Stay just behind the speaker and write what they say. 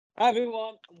Hi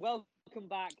everyone, welcome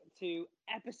back to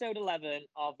episode 11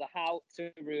 of the How to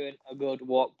Ruin a Good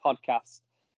Walk podcast.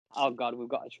 Oh God, we've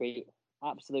got a treat,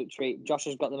 absolute treat. Josh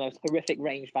has got the most horrific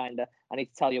rangefinder I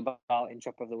need to tell you about in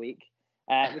Chopper of the Week.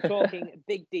 We're talking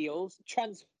big deals,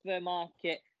 transfer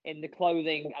market in the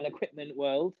clothing and equipment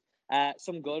world,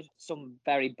 some good, some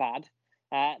very bad.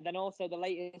 Then also the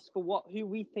latest for who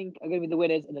we think are going to be the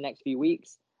winners in the next few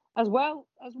weeks, as well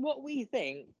as what we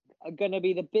think are going to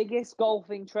be the biggest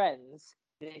golfing trends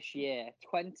this year,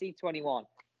 2021,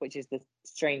 which is the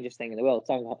strangest thing in the world.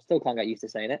 So I still can't get used to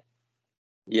saying it.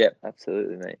 Yeah,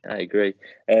 absolutely, mate. I agree.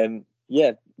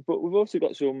 Yeah, but we've also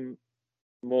got some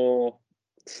more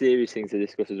serious things to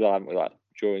discuss as well, haven't we? Like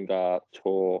during our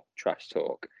tour trash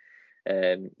talk.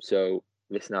 So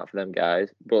listen out for them, guys.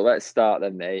 But let's start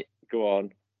then, mate. Go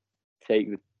on, take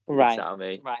the Right, out of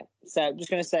me. right. So I'm just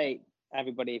going to say,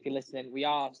 everybody, if you're listening, we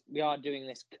are doing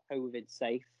this COVID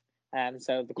safe.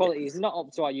 So the quality is not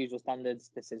up to our usual standards.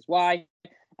 This is why.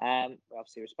 We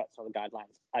obviously respect all the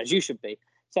guidelines, as you should be.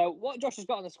 So what Josh has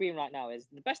got on the screen right now is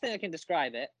the best thing I can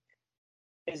describe it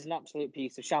is an absolute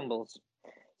piece of shambles.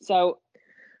 So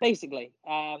basically,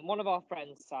 one of our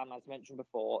friends, Sam, as mentioned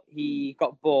before, he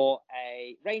got bought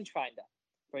a rangefinder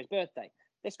for his birthday.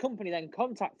 This company then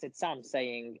contacted Sam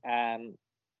saying,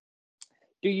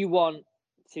 do you want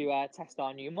to test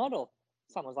our new model?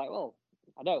 Sam was like, well,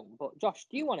 I don't, but Josh,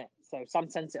 do you want it? So Sam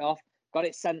sent it off, got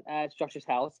it sent to Josh's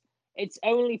house. It's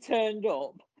only turned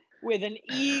up with an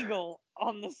eagle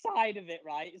on the side of it,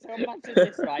 right? So imagine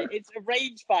this, right? It's a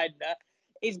rangefinder.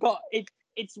 It's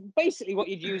basically what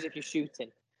you'd use if you're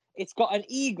shooting. It's got an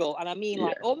eagle, and I mean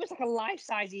like almost like a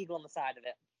life-size eagle on the side of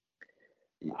it.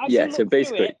 So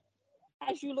basically,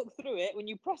 as you look through it, when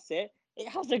you press it, it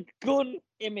has a gun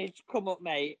image come up,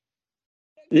 mate.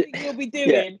 You'll be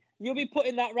doing, you'll be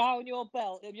putting that round your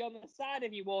belt. It'll be on the side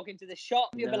of you walk into the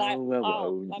shop. You'll be like,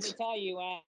 oh, let me tell you,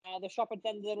 the shop at the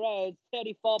end of the road,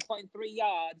 34.3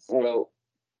 yards. Well,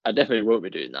 I definitely won't be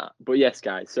doing that. But yes,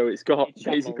 guys, so it's got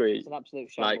basically it's an absolute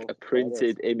like a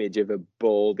printed image of a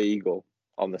bald eagle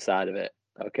on the side of it.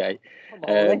 Okay.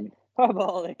 Baldy.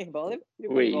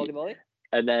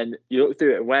 And then you look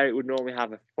through it, and where it would normally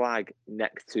have a flag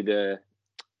next to the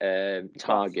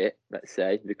target, let's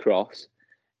say, the cross,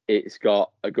 it's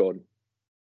got a gun.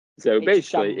 So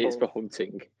basically, it's for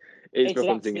hunting. It's for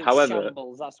hunting. However,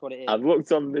 shambles, that's what it is. I've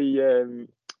looked on the.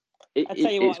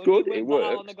 It's good. It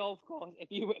works. On the golf course, if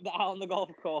you whip that out on the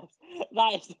golf course,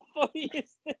 that is the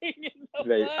funniest thing in the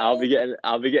Mate, world.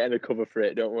 I'll be getting a cover for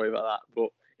it. Don't worry about that.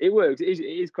 But it works. It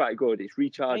is quite good. It's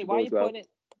rechargeable. Hey, why are you as well. putting it?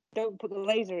 Don't put the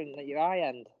laser in at your eye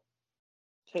end.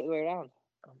 Turn it the way around.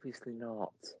 Obviously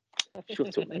not.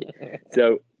 Shut up, mate.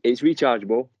 So it's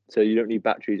rechargeable, so you don't need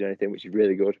batteries or anything, which is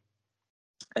really good.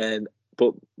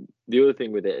 But the other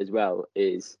thing with it as well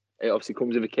is it obviously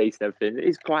comes with a case and everything.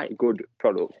 It's quite a good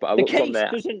product, but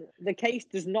the case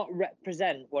does not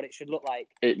represent what it should look like.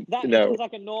 It looks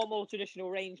like a normal traditional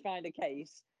rangefinder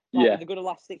case, with a good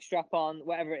elastic strap on,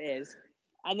 whatever it is,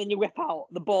 and then you whip out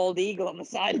the bald eagle on the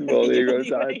side of the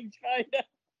rangefinder.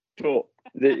 But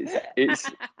it's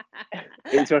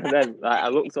one of them. Like I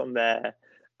looked on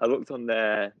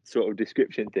their sort of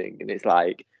description thing, and it's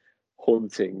like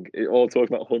hunting. It all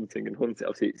talking about hunting and hunting.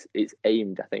 Obviously, it's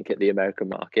aimed, I think, at the American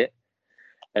market.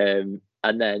 And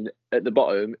then at the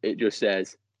bottom, it just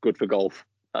says "good for golf"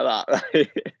 like that.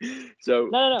 So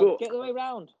no, get the way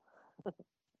round.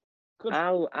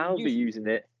 I'll be using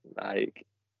it. Like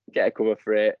get a cover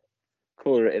for it,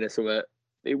 colour it in a summer.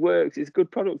 It works. It's a good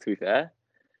product, to be fair.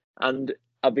 And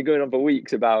I've been going on for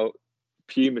weeks about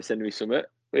Puma sending me something.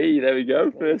 Hey, there we go.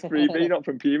 First freebie, not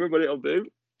from Puma, but it'll do.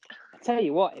 I tell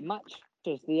you what, it matches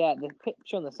the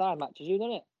picture on the side matches you,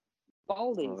 doesn't it?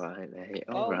 Baldies. All right, mate.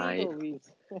 All right.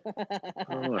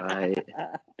 All right.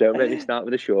 Don't make me start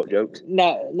with the short jokes.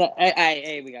 No.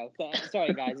 Here we go.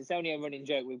 Sorry, guys. It's only a running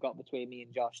joke we've got between me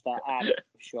and Josh that I'm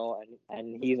short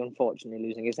and he's unfortunately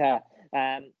losing his hair.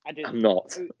 I'm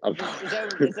not. We're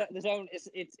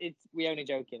only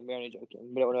joking. We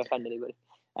don't want to offend anybody.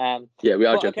 Yeah, we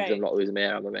are joking because I'm not losing my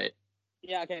hair, am I, mate?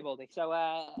 Yeah, okay, Baldy. So,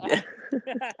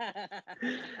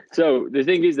 So the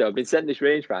thing is, though, I've been sent this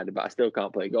rangefinder, but I still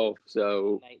can't play golf.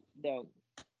 So, mate, don't.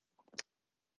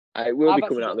 It will be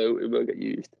coming out though. It will get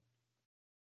used.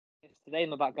 Today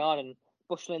in my back garden,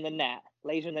 bushing the net,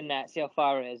 laser in the net, see how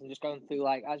far it is, and just going through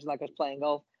like I was playing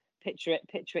golf. Picture it.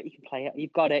 You can play it.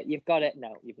 You've got it.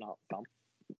 No, you've not. Come,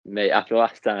 mate. After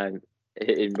last time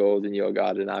hitting balls in your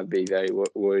garden, I'd be very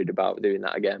worried about doing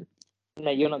that again. No,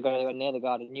 you're not going anywhere near the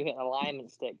garden. You hit an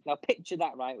alignment stick. Now picture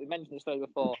that, right? We mentioned this story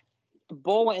before. The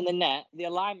ball went in the net. The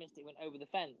alignment stick went over the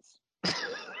fence.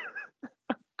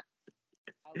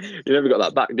 You never got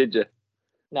that back, did you?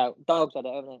 No, dogs had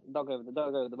it, haven't they? Dog over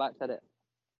the back had it.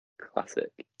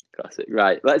 Classic.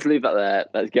 Right, let's leave that there.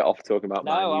 Let's get off talking about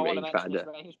my No, I new want to mention this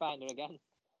rangefinder. rangefinder again.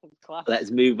 It's class.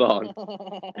 Let's move on.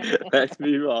 Let's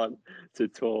move on to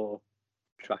tour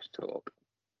trash talk.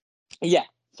 Yeah.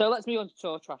 So let's move on to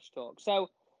tour trash talk. So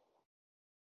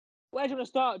where do you want to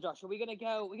start, Josh? Are we gonna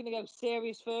go? We're gonna go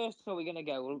serious first, or are we gonna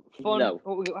go fun? No.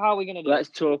 How are we gonna do? Let's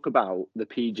talk about the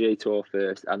PGA Tour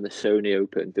first and the Sony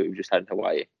Open that we've just had in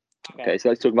Hawaii. Okay, so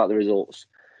let's talk about the results.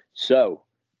 So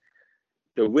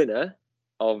the winner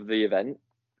of the event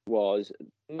was...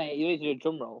 Mate, you need to do a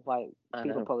drum roll. Like,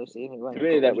 people probably see me. The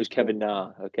winner that was Kevin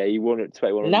Na. Okay, he won at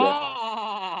 21 under.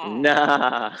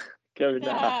 Nah! Kevin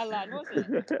Na. Lad, was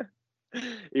it?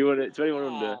 He won at 21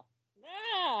 under.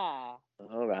 Nah.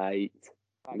 All right.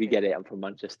 Okay. We get it. I'm from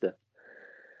Manchester.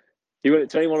 He won at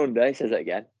 21 under. He says it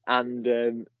again.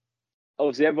 And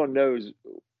obviously everyone knows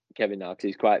Kevin Na because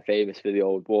he's quite famous for the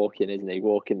old walking, isn't he?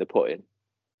 Walking the putting.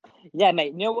 Yeah,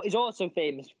 mate. You know what he's also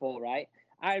famous for, right?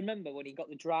 I remember when he got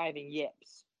the driving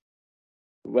yips.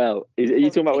 Well, are you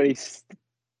talking about when he's...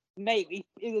 Mate,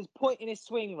 he was pointing his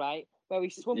swing, right? Where he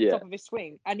swung Yeah. top of his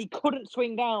swing and he couldn't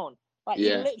swing down. Like,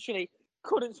 he literally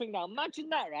couldn't swing down. Imagine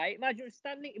that, right? Imagine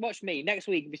standing... Watch me. Next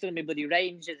week, if you stood on my bloody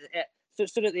range,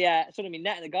 stood at my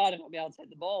net in the garden, not be able to hit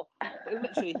the ball. But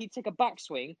literally, he'd take a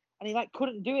backswing and he, like,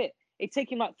 couldn't do it. It'd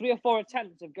take him, like, 3 or 4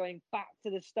 attempts of going back to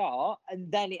the start,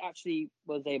 and then he actually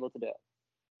was able to do it.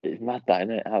 It's mad, that,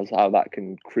 isn't it? How that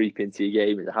can creep into your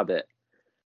game as a habit.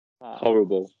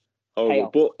 Horrible. Chaos.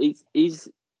 But he's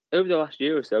over the last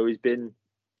year or so, he's been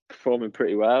performing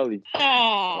pretty well.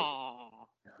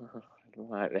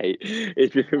 Right, mate. He's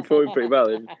been performing pretty well.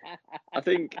 And I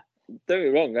think, don't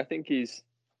get me wrong, I think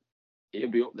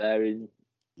he'll be up there in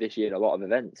this year in a lot of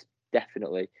events,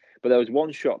 definitely. But there was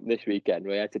one shot this weekend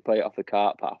where he had to play it off the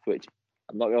cart path, which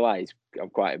I'm not gonna lie,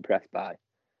 I'm quite impressed by.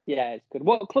 Yeah, it's good.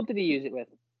 What club did he use it with?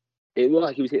 It looked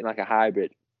like he was hitting like a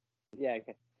hybrid. Yeah,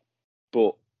 okay.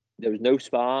 But there was no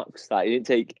sparks. Like, he didn't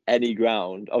take any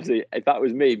ground. Obviously, if that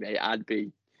was me, mate, I'd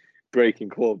be breaking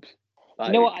clubs. Like,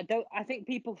 you know what? I think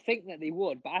people think that they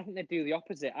would, but I think they'd do the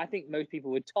opposite. I think most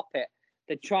people would top it.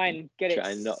 They'd try and get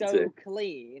it so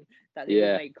clean that they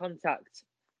would make contact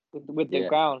with the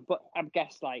ground. But I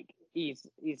guess, like, he's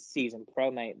seasoned pro,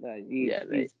 mate.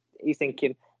 He's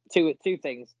thinking two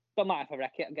things. Don't matter if I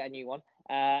wreck it, I'll get a new one.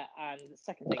 And the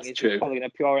second thing is he's probably going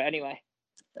to pure it anyway.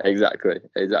 Exactly.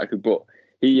 But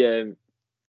he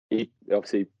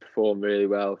obviously performed really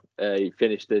well. He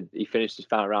finished his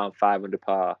final round 5 under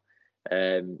par,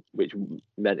 which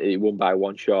meant he won by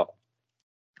 1 shot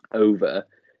over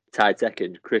tied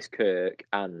second Chris Kirk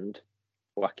and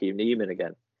Joaquin Niemann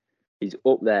again. He's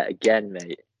up there again,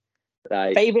 mate.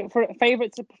 Like,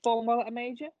 favorite to perform well at a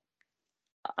major?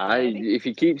 If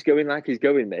he keeps going like he's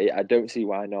going, mate, I don't see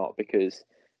why not, because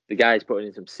the guy's putting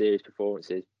in some serious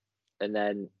performances. And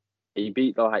then he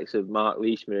beat the likes of Mark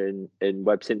Leishman and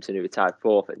Webb Simpson, who were tied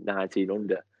 4th at 19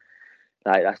 under.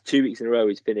 Like, that's 2 weeks in a row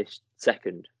he's finished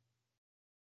second.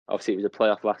 Obviously, it was a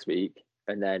playoff last week,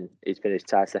 and then he's finished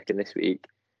tied second this week.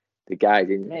 The guy's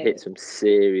hit some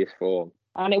serious form.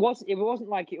 And it wasn't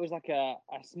like it was like a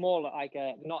smaller, like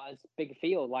a not as big a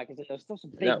field. Like, there was still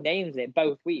some big names in it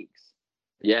both weeks.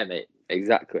 Yeah, mate,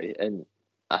 exactly. And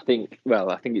I think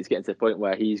it's getting to the point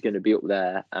where he's going to be up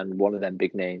there and one of them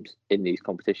big names in these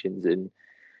competitions, and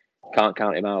can't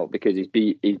count him out because he's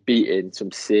beaten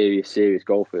some serious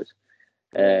golfers.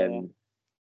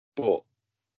 But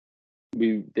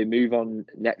they move on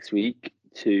next week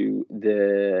to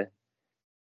the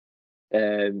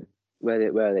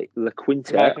where are they? La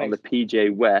Quinta on the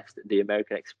PGA West, the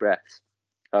American Express.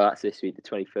 Oh, that's this week, the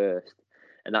 21st.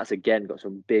 And that's again got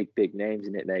some big names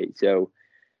in it, mate. So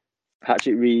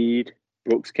Patrick Reed,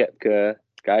 Brooks Koepka,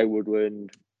 Guy Woodland,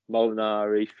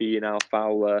 Molinari, Finau,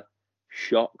 Fowler,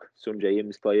 Shock, Sungjae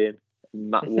Im's playing,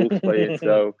 Matt Wolf's playing.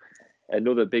 So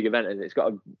another big event, and it's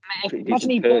got a pretty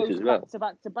decent purse as well.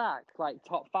 Back to back, like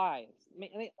top 5. I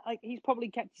mean, like, he's probably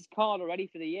kept his card already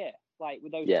for the year, like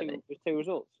with those two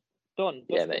results. Done.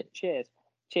 Yeah, mate.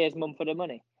 Cheers, mum, for the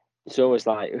money. It's almost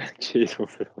like cheers, mum,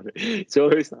 for the money. It's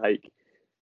almost like,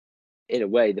 in a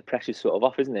way, the pressure's sort of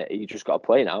off, isn't it? You just got to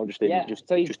play now, just to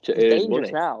earn money.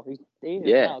 Now. He's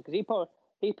dangerous now because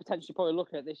he potentially probably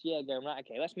looking at this year, going, right,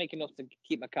 okay, let's make enough to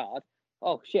keep my card.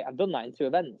 Oh shit, I've done that in 2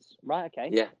 events, right? Okay,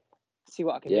 yeah. See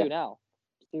what I can do now.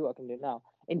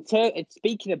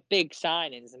 Speaking of big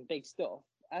signings and big stuff,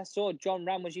 I saw John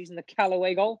Ram was using the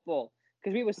Callaway golf ball,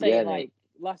 because we were saying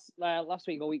last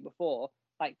week or week before,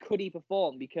 like, could he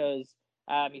perform because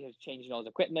he was changing all his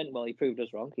equipment? Well, he proved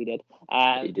us wrong. He did.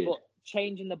 He did. But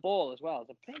changing the ball as well is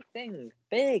a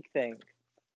big thing.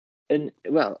 And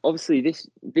well, obviously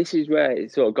this is where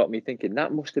it sort of got me thinking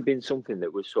that must have been something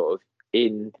that was sort of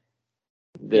in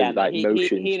the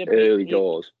motions early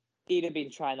doors. He'd have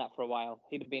been trying that for a while.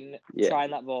 He'd have been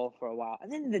trying that ball for a while. And at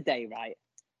the end of the day, right,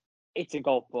 it's a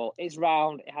golf ball. It's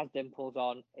round. It has dimples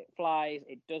on. It flies.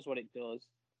 It does what it does.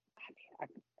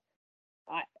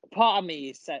 Part of me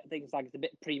is things like it's a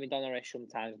bit prima donna-ish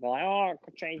sometimes. They're like, I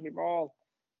could change my ball.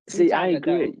 See, I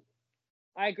agree.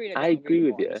 I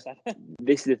agree with you.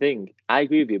 This is the thing. I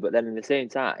agree with you, but then at the same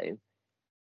time,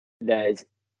 there's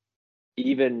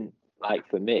even like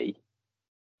for me,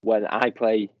 when I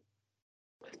play,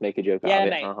 let's make a joke out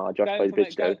of it. Josh plays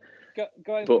Bridgestone.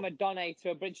 Going from a Donny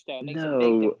to a Bridgestone makes a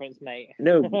big difference, mate.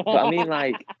 No, but I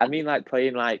mean like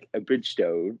playing like a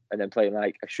Bridgestone and then playing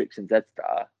like a Srixon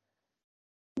Z-Star.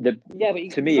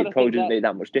 To me, it probably doesn't make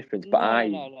that much difference. But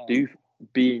I do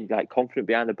being like confident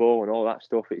behind the ball and all that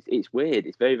stuff. It's weird.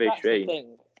 It's very, very strange. The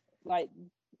thing. Like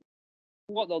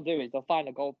what they'll do is they'll find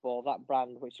a golf ball, that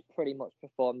brand, which pretty much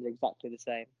performs exactly the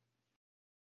same.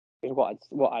 Is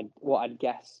what I'd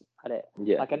guess at it.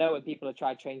 Yeah. Like I know when people have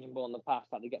tried changing ball in the past,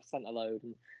 like they get sent a load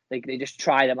and they just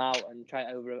try them out and try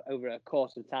it over a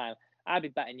course of time. I'd be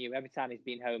betting you every time he's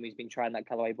been home, he's been trying that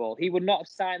Callaway ball. He would not have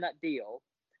signed that deal,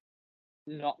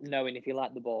 not knowing if he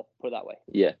liked the ball. Put it that way.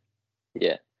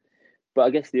 Yeah. But I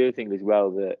guess the other thing as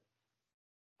well that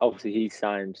obviously he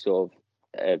signed sort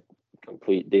of a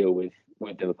complete deal with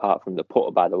them apart from the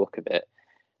putter by the look of it,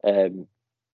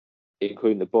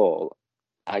 including the ball.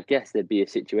 I guess there'd be a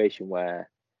situation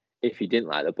where if he didn't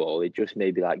like the ball, he'd just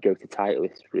maybe like go to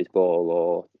Titleist for his ball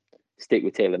or stick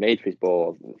with TaylorMade for his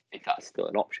ball, if that's still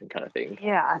an option, kind of thing.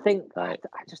 Yeah, I think I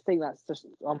just think that's just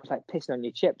almost like pissing on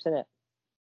your chips, isn't it?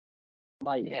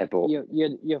 Like, yeah, but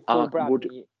you're full brand.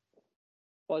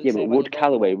 But would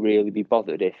Callaway really be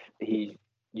bothered if he's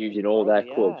using all their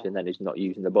clubs and then he's not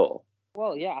using the ball?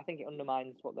 Well, yeah, I think it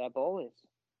undermines what their ball is.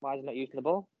 Why is he not using the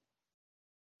ball?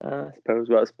 I suppose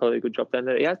that's probably a good job then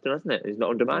that he has done, hasn't it? He's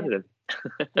not undermining them.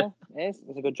 Yeah, it is.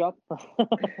 It's a good job.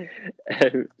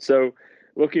 So,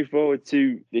 looking forward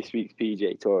to this week's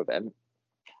PGA Tour event.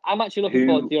 I'm actually looking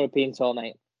forward to the European Tour,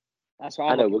 mate. That's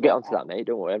what I know. We'll get onto that, mate.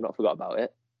 Don't worry, I've not forgot about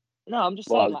it. No, I'm just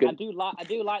saying. I do like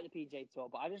the PGA Tour,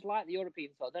 but I just like the European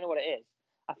Tour. I don't know what it is.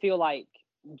 I feel like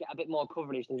you get a bit more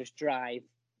coverage than just drive,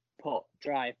 putt.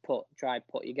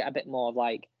 You get a bit more of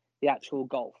like the actual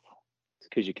golf. It's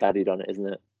because you caddied on it, isn't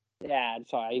it? Yeah, I'm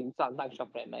sorry. Thanks for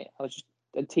it, mate. I was just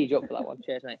teed you up for that one.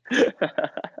 Cheers, mate.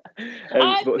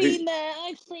 I've been there.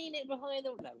 I've seen it behind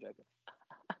the. No, I'm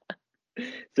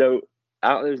joking. So,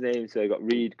 out of those names, so I got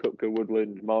Reed, Koepka,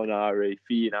 Woodland, Molinari,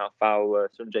 Finau, Fowler,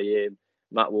 Sungjae Im,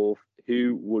 Matt Wolff.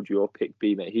 Who would your pick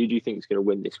be, mate? Who do you think is going to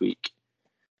win this week?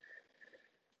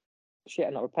 Shit,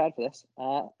 I'm not prepared for this.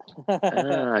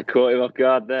 I caught him off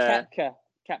guard there.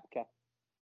 Koepka.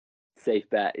 Safe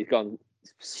bet. He's gone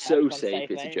so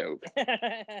safe, it's a joke.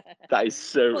 That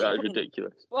is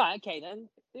ridiculous. Right, okay then.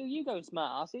 Who are you going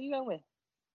smart ass? Who are you going with?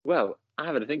 Well, I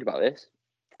haven't to think about this.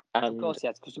 Of course,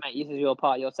 yes, because mate, this is your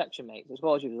part of your section, mate. So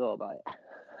what was all about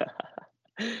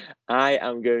it? I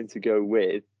am going to go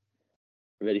with.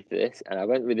 Ready for this? And I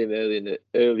went with him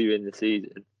earlier in the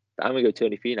season. But I'm going to go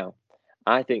Tony Finau.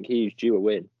 I think he's due a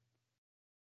win.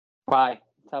 Why?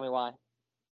 Tell me why.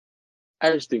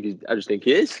 I just think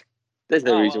he is. There's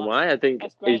no reason why. I think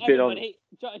he's been on.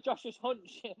 Josh's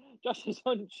hunch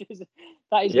is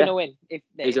that he's going to win.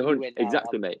 It's a hunch,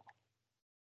 exactly, mate.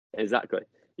 Exactly.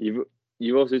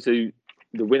 You also see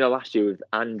the winner last year with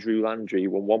Andrew Landry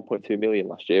won 1.2 million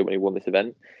last year when he won this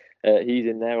event. He's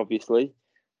in there, obviously.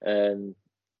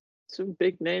 Some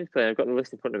big names playing. I've got the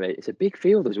list in front of me. It's a big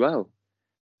field as well.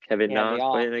 Kevin Na's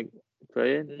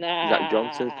playing. Nah. Zach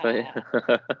Johnson's playing.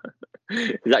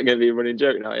 Is that going to be a running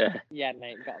joke now? Yeah. Yeah,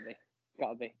 mate.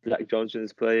 Gotta be. Zach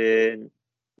Johnson's playing.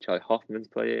 Charlie Hoffman's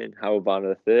playing. Howard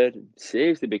Varner III.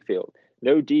 Seriously big field.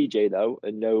 No DJ though,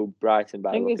 and no Bryson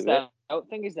by the look of it.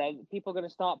 Thing is though, people are going to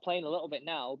start playing a little bit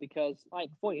now because, like,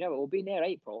 before you know it, we'll be near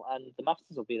April and the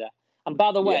Masters will be there. And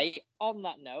by the way, on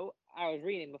that note, I was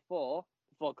reading before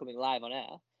coming live on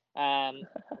air.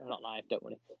 Not live, don't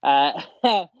worry.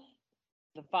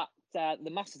 The fact the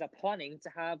Masters are planning to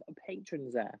have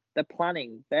patrons there. They're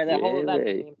planning. They're whole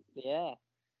event. Yeah.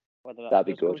 Whether that'd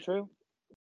be good. True.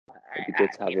 It'd be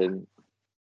good to have him.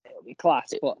 It'll be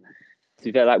class. But to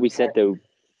be fair, like we said though,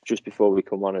 just before we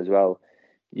come on as well,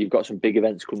 you've got some big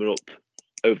events coming up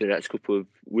over the next couple of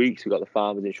weeks. We've got the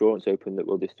Farmers Insurance Open that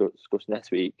we'll discuss next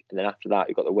week, and then after that,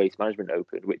 you've got the Waste Management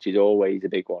Open, which is always a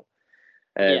big one.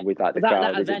 With like the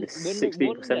crowd, is it the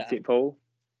 16th or 17th hole?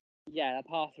 Yeah,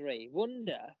 par 3.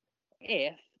 Wonder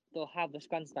if they'll have this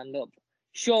grandstand up.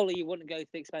 Surely you wouldn't go to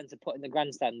the expense of putting the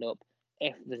grandstand up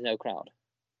if there's no crowd.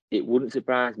 It wouldn't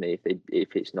surprise me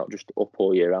if it's not just up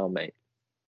all year round, mate.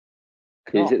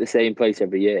 Because it's at the same place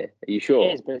every year. Are you sure?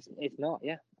 It is, but it's not.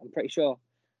 Yeah, I'm pretty sure.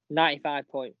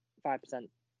 95.5%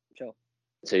 sure.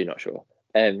 So you're not sure.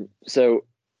 So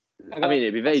I mean,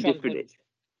 it'd be very different.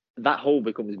 That hole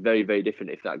becomes very, very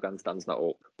different if that grandstand's not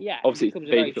up. Yeah, obviously it's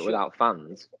very different without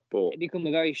fans, but it becomes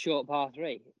a very short par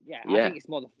 3. Yeah, I think it's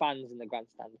more the fans in the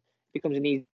grandstand. It becomes an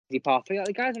easy par 3. Like,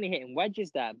 the guy's only hitting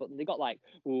wedges there, but they got like,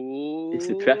 ooh, it's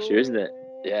the pressure, isn't it?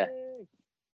 Yeah.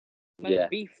 Yeah.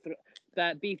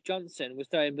 Beef Johnson was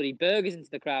throwing bloody burgers into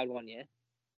the crowd one year.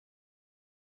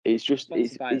 It's just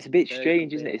it's a bit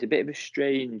strange, isn't it? It's a bit of a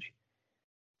strange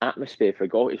atmosphere for a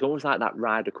golf. It's almost like that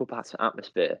Ryder Cup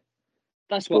atmosphere.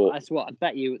 That's what I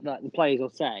bet you that the players will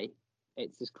say.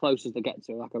 It's as close as they get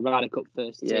to like a Ryder Cup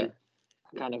first tee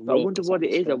kind of. I wonder what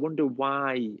it is. I wonder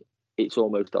why it's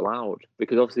almost allowed,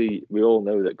 because obviously we all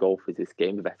know that golf is this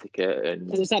game of etiquette, and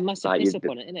because it's that massive piss up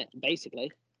on it, isn't it?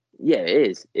 Basically. Yeah, it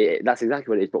is. That's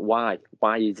exactly what it is. But why?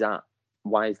 Why is that?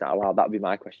 Why is that allowed? That would be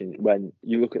my question. When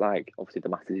you look at, like, obviously the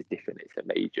Masters is different. It's a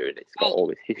major and it's got all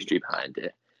this history behind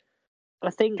it. I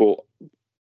think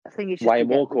it's just why are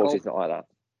more courses not like that?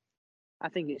 I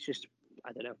think it's just,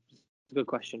 I don't know. It's a good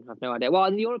question. I have no idea. Well,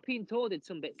 and the European Tour did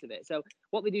some bits of it. So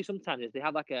what they do sometimes is they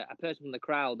have like a person from the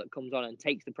crowd that comes on and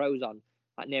takes the pros on,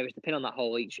 like nearest the pin on that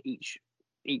hole each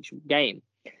game.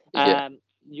 The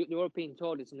European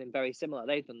Tour did something very similar.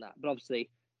 They've done that, but obviously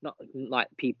not like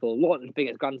people. Not as big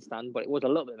as grandstand, but it was a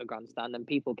little bit of a grandstand, and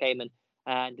people came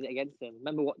and did it against them. I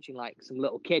remember watching like some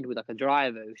little kid with like a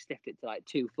driver who stiffed it to like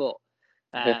 2 foot.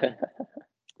 I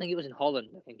think it was in Holland.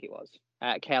 I think it was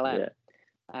KLM.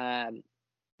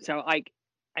 So like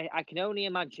I can only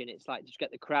imagine it's like just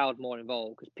get the crowd more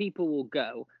involved, because people will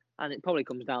go, and it probably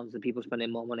comes down to the people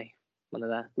spending more money when they're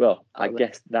there. Well, I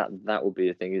guess that would be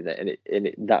the thing, isn't it?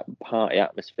 And that party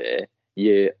atmosphere,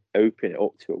 you open it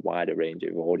up to a wider range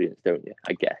of audience, don't you?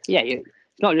 I guess. Yeah, it's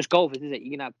not just golfers, is it?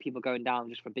 You can have people going down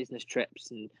just for business trips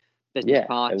and business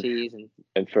parties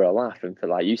and for a laugh, and for,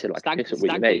 like you said, like a piss up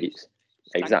with your mates.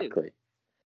 Exactly.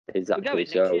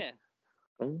 So,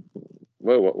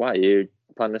 well, why are you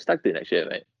planning a stag do next year,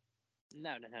 mate?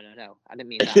 No. I didn't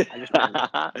mean that. I just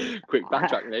meant quick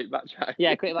backtrack, mate. Backtrack.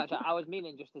 Yeah, quick backtrack. I was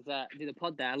meaning just to do the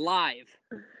pod there live.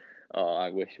 Oh,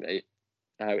 I wish, mate.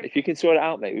 If you can sort it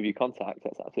out, mate, with your contacts,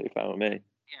 that's absolutely fine with me.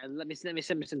 Yeah, let me send me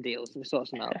some deals. Let me sort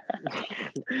some out.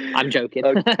 I'm joking.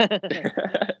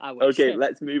 Okay,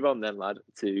 let's move on then, lad,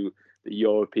 to the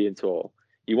European Tour.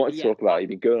 You wanted to talk about it. You've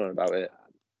been going on about it.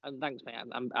 Thanks, mate.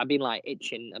 I've been like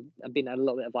itching. I've been a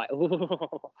little bit of like,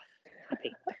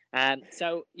 happy.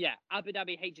 So yeah, Abu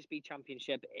Dhabi HSB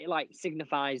Championship. It like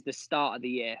signifies the start of the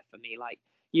year for me. Like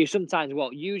you sometimes,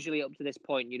 usually up to this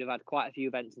point, you'd have had quite a few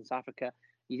events in South Africa.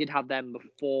 You did have them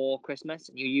before Christmas,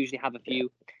 and you usually have a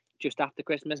few just after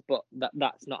Christmas, but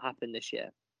that's not happened this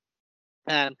year.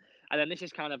 And then this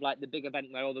is kind of like the big event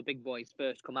where all the big boys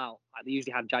first come out. Like they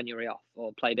usually have January off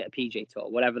or play a bit of PJ Tour,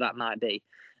 whatever that might be.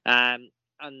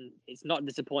 And it's not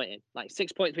disappointing. Like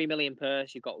 6.3 million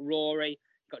purse. You've got Rory,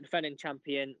 you've got defending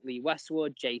champion Lee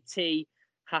Westwood, JT,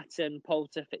 Hatton,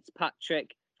 Poulter,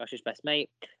 Fitzpatrick, Josh's best mate,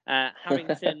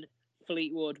 Harrington,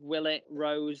 Fleetwood, Willett,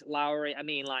 Rose, Lowry. I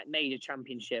mean, like major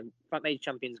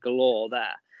champions galore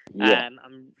there. And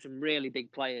some really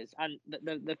big players. And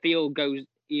the field goes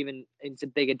even into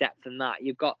bigger depth than that.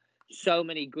 You've got so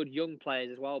many good young players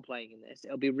as well playing in this.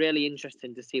 It'll be really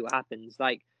interesting to see what happens.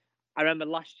 Like, I remember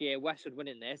last year Westwood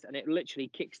winning this, and it literally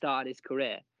kickstarted his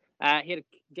career. He had a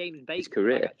James Baker. His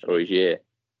career or his year?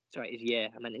 Sorry, his year.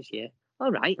 I meant his year.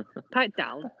 All right, pipe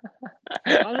down.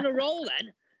 I was on a roll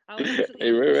then. I was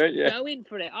absolutely going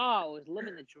for it. Oh, I was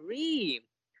living the dream.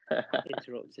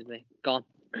 Interrupted me. Gone.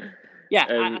 Yeah,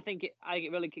 I think it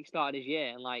really kickstarted his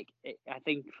year, and like I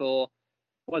think for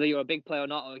whether you're a big player or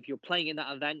not, or if you're playing in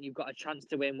that event, you've got a chance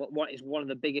to win what is one of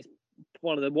the biggest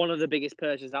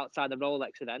purses outside the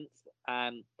Rolex events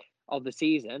of the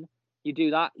season. You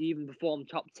do that, you even perform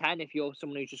top 10 if you're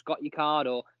someone who's just got your card.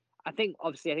 Or I think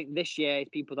this year is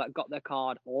people that got their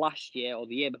card last year, or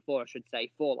the year before, I should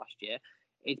say, for last year.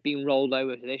 It's been rolled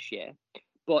over to this year.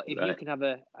 But if you can have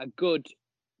a good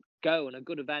go and a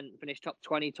good event, finish top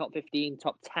 20, top 15,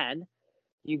 top 10,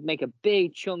 you make a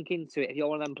big chunk into it. If you're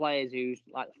one of them players who's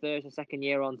like first or second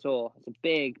year on tour, it's a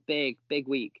big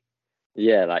week.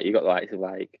 Yeah, like you got the likes of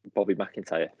like Bobby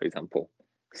McIntyre, for example.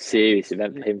 Serious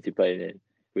event for him to play in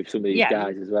with some of these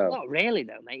guys as well. Not really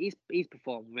though, mate. He's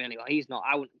performed really well. He's not.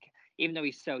 I wouldn't, even though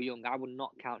he's so young, I would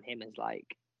not count him as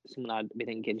like someone I'd be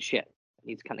thinking, shit, I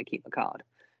need to kind of keep the card.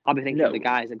 I'll be thinking of the No.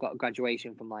 guys that got a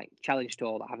graduation from like Challenge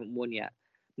Tour that haven't won yet.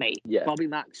 Mate, Yeah. Bobby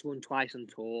Max won twice on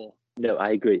tour. No,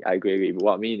 I agree. But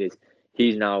what I mean is,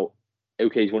 he's now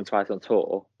he's won twice on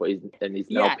tour, but he's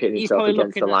now pitting he's himself probably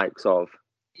against the looking at- likes of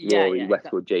Rory,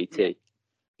 Westwood, JT. Yeah.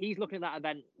 He's looking at that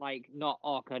event like not,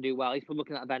 oh, can I do well? He's probably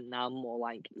looking at that event now more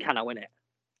like, can I win it?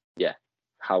 Yeah.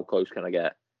 How close can I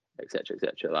get? Etc.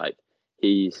 Etc. Like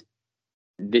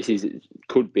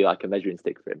could be like a measuring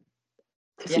stick for him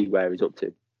to see where he's up to.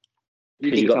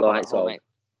 You Because you got the likes of mate.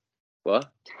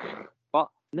 What? What?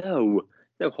 No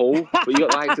Hall. But you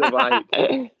got the likes of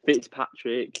like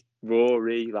Fitzpatrick,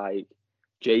 Rory, like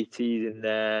JT's in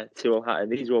there, Tyrrell Hatton.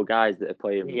 These are all guys that are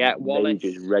playing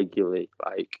majors regularly,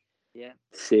 like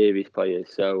serious players.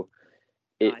 So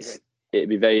it'd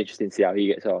be very interesting to see how he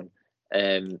gets on.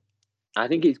 I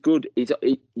think it's good.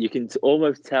 You can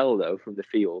almost tell though from the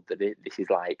field that this is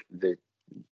like the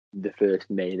first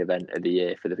main event of the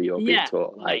year for the European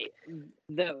Tour. Like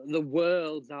the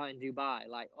world's out in Dubai.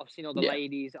 Like I've seen all the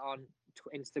ladies on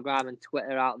Instagram and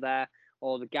Twitter out there,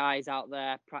 all the guys out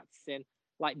there practicing.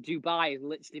 Like Dubai has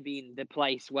literally been the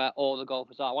place where all the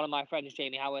golfers are. One of my friends,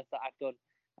 Jamie Howarth, that I've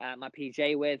done my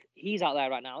PJ with, he's out there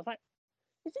right now. I was like,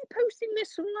 is he posting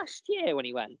this from last year when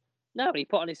he went? No, he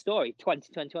put on his story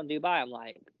 2021 Dubai. I'm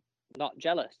like, not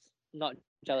jealous at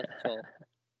all.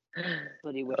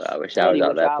 Bloody wish. I wish I was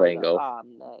out there playing golf.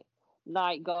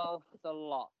 Night golf is a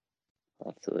lot.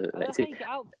 Absolutely. That's how you get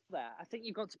out there. I think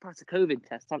you've got to pass a COVID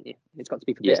test, haven't you? It's got to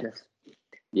be for business.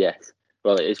 Yes.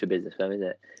 Well, it is for business, isn't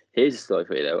it? Here's a story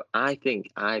for you, though. I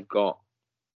think I've got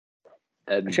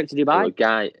a trip to Dubai? A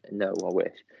guy, no, I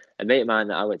wish. A mate of mine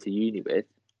that I went to uni with,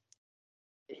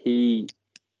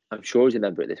 I'm sure he's a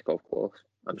member of this golf course.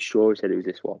 I'm sure he said it was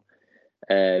this one,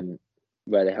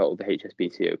 where they held the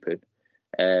HSBC Open.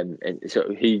 And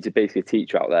so he's basically a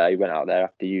teacher out there. He went out there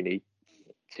after uni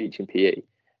teaching PE.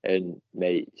 And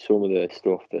mate, some of the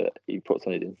stuff that he puts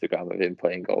on his Instagram of him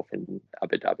playing golf in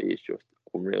Abu Dhabi is just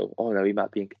unreal. Oh no, he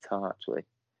might be in Qatar actually.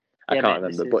 I can't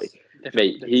remember, but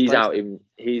mate, he's out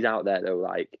there though,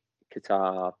 like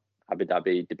Qatar, Abu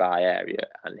Dhabi, Dubai area,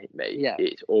 and mate,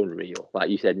 it's unreal.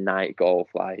 Like you said, night golf,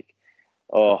 like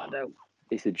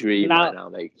it's a dream right now,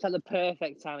 mate. It's like the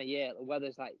perfect time of year. The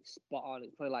weather's like spot on.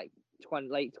 It's probably like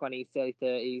late 20s, early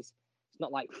 30s. It's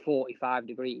not like 45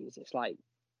 degrees. It's like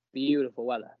beautiful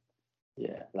weather.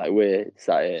 Yeah, like we're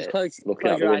sat here looking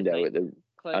out the window at the.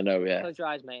 I know, yeah. Close your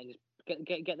eyes, mate, and just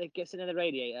get sitting in the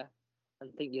radiator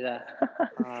and think you're there.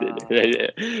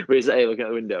 We're sat here looking out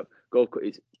the window. Golf course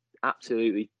is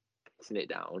absolutely pissing it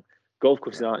down. Golf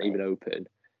courses aren't even open,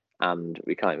 and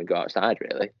we can't even go outside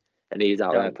really. And he's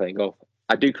out there playing golf.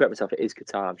 I do correct myself. It is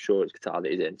Qatar. I'm sure it's Qatar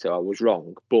that he's in. So I was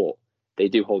wrong, but they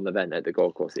do hold an event at the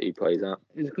golf course that he plays at.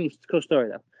 It's a cool story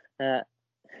though.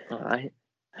 All right.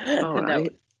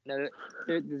 No,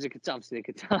 there's obviously a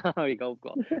Qatari golf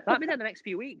course. That'll be there the next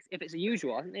few weeks if it's the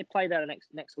usual. I think they play there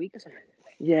next week or something.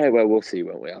 Yeah, well, we'll see,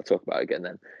 won't we? I'll talk about it again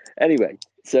then. Anyway,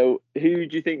 so who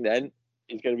do you think then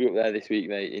is going to be up there this week,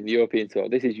 mate, in the European Tour?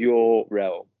 This is your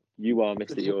realm. You are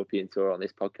Mr. European Tour on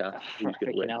this podcast. Who's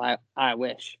going to win? I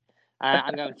wish.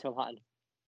 I'm going to Tyrrell Hatton.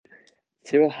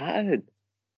 Tyrrell Hatton?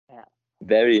 Yeah.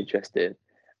 Very interesting.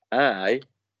 I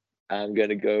am going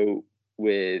to go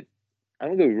with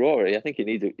Rory. I think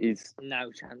he's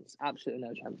no chance. Absolutely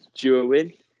no chance. Due a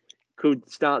win. Could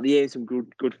start the year in some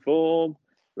good form.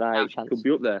 Like, could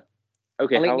be up there.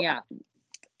 Okay, I'll eat my hat.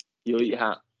 You'll eat your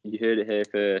hat. You heard it here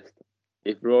first.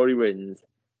 If Rory wins,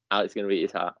 Alex is going to eat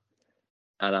his hat.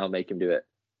 And I'll make him do it.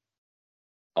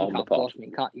 On the pod.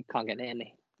 You can't get near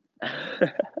me.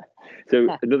 So,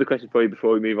 another question for you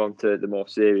before we move on to the more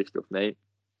serious stuff, mate.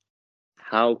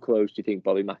 How close do you think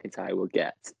Bobby McIntyre will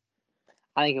get?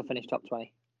 I think he'll finish top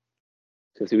 20.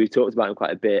 So we've talked about him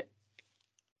quite a bit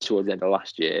towards the end of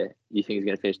last year. You think he's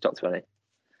going to finish top 20?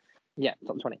 Yeah,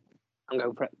 top 20. I'm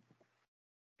going for it.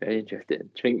 Very interesting. Do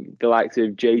you think the likes of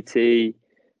JT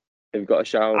have got a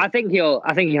shout? I think he'll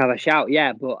have a shout,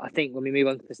 yeah. But I think when we move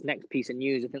on to this next piece of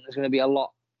news, I think there's going to be a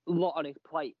lot on his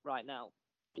plate right now.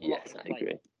 Yes, I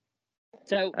agree.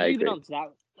 So moving on to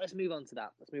that. Let's move on to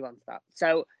that.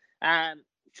 So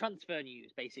transfer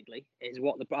news basically is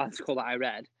what the article that I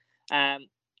read.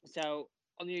 So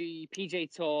on the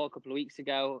PJ Tour a couple of weeks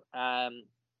ago,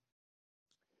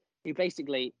 he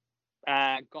basically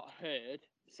got heard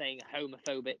saying a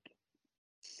homophobic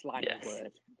slang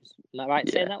word. Am I right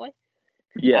saying that way?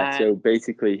 Yeah. So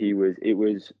basically, it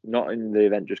was not in the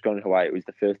event just gone in Hawaii. It was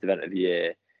the first event of the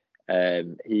year.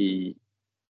 He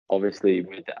obviously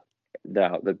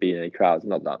without there being any crowds,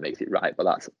 not that makes it right, but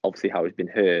that's obviously how it's been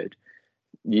heard,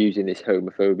 using this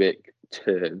homophobic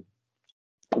term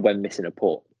when missing a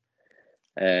putt.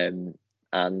 and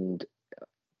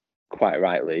quite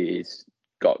rightly, he's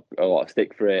got a lot of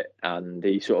stick for it, and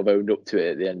he sort of owned up to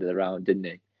it at the end of the round, didn't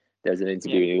he? There's an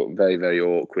interview and he looked very, very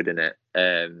awkward in it,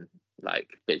 like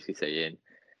basically saying,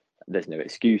 "There's no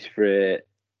excuse for it.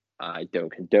 I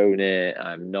don't condone it.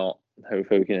 I'm not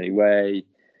homophobic in any way,"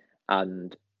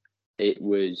 and it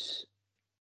was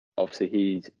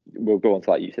obviously we'll go on to,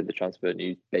 like you said, the transfer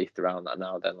news based around that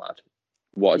now. Then, lad,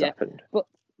 what has happened? But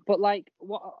like,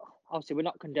 what? Obviously, we're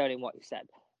not condoning what you said.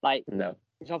 Like, no,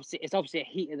 it's obviously a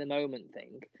heat of the moment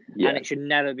thing, yeah. and it should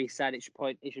never be said. It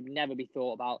should never be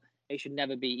thought about. It should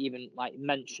never be even like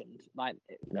mentioned. Like,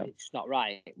 it's not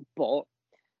right. But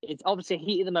it's obviously a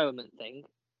heat of the moment thing.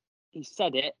 He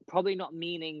said it, probably not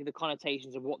meaning the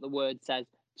connotations of what the word says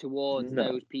towards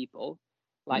those people.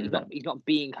 Like, he's not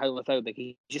being homophobic.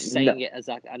 He's just saying it as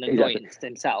like an annoyance to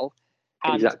himself.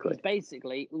 And he's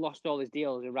basically lost all his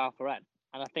deals with Ralph Lauren,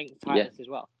 and I think Titus as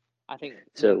well. I think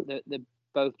so. They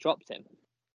both dropped him.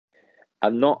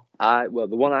 Well,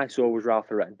 the one I saw was Ralph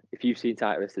Lauren. If you've seen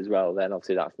Titus as well, then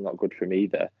obviously that's not good for me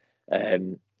either.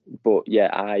 But yeah,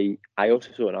 I also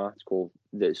saw an article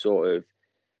that sort of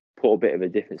put a bit of a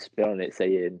different spin on it,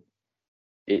 saying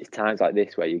it's times like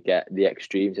this where you get the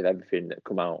extremes of everything that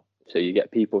come out. So you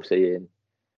get people saying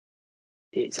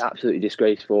it's absolutely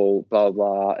disgraceful, blah,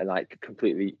 blah, and like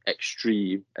completely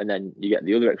extreme. And then you get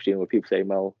the other extreme where people say,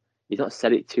 well, he's not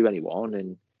said it to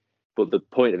anyone. But the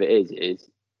point of it is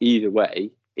either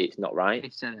way, it's not right. He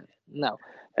said it. No.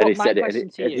 And he said it,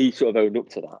 and he sort of owned up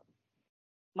to that.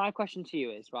 My question to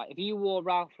you is, right, if you wore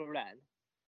Ralph Lauren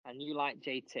and you like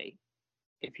JT,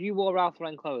 if you wore Ralph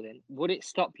Lauren clothing, would it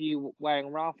stop you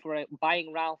buying Ralph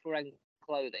Lauren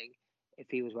clothing if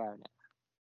he was wearing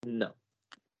it? No.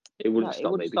 It wouldn't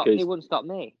stop me. It wouldn't stop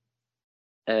me.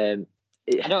 I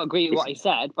don't agree with what he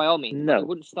said, by all means, but it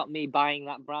wouldn't stop me buying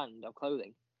that brand of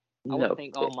clothing. I wouldn't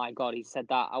think, oh my God, he said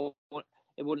that.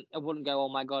 It wouldn't go, oh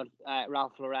my God,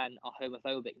 Ralph Lauren are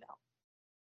homophobic now.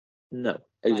 No,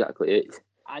 exactly.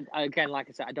 Again, like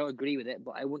I said, I don't agree with it,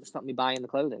 but it wouldn't stop me buying the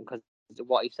clothing because of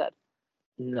what he said.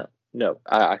 No,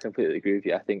 I completely agree with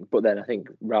you. I think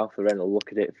Ralph Lauren will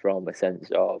look at it from a sense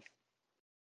of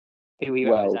who he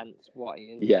represents, what he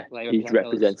is. Yeah, he's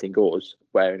representing us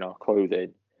wearing our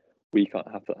clothing. We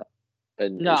can't have that.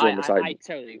 And no, it's almost I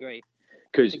totally agree.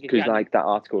 Because like that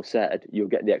article said, you'll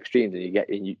get the extremes,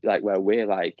 and you like where we're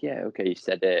like, yeah, okay, he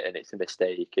said it, and it's a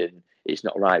mistake, and it's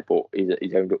not right, but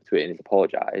he's owned up to it and he's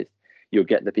apologised. You'll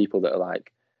get the people that are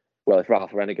like, well, if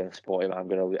Ralph Lauren are going to support him,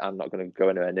 I'm not going to go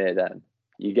anywhere near them.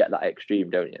 You get that extreme,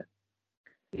 don't you?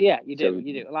 Yeah, you do.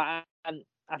 You do. Like, and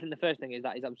I think the first thing is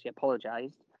that he's obviously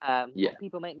apologised. But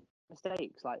people make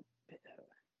mistakes. Like,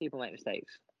 people make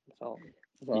mistakes. That's all.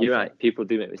 You're right. People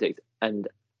do make mistakes, and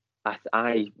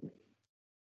I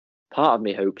part of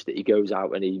me hopes that he goes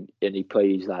out and he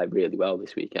plays like really well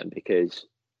this weekend, because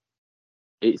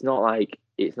it's not like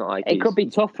it could be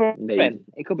tough for him.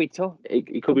 It could be tough.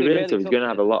 It could be really tough. He's going to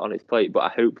have a lot on his plate, but I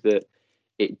hope that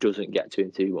it doesn't get to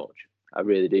him too much. I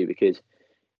really do, because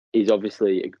he's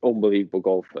obviously an unbelievable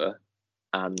golfer,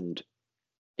 and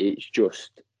it's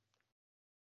just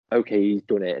okay. He's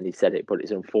done it and he said it, but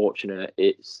it's unfortunate.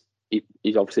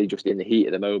 He's obviously just in the heat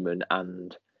of the moment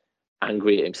and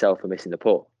angry at himself for missing the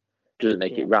putt. Doesn't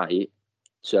make it right.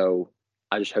 So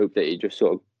I just hope that he just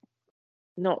sort of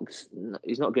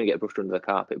he's not going to get brushed under the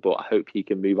carpet, but I hope he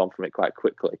can move on from it quite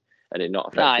quickly and it not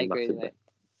affect him massively.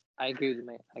 I agree with you,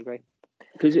 mate. I agree.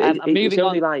 Because it's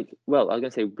only like, well, I was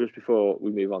going to say, just before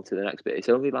we move on to the next bit, it's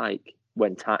only like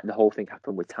when the whole thing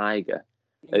happened with Tiger,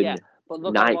 and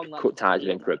Nike cut ties with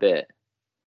him for a bit.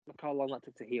 Look how long that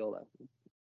took to heal, though.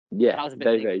 Yeah, that was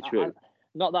very, very true.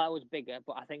 Not that it was bigger,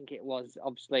 but I think it was,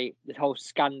 obviously, the whole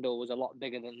scandal was a lot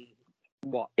bigger than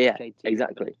what JT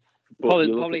exactly.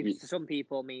 Probably to some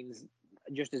people means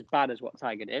just as bad as what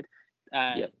Tiger did.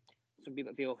 Some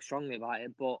people feel strongly about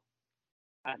it, but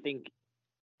I think,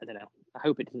 I don't know, I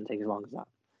hope it doesn't take as long as that.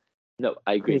 No,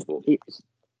 I agree. He's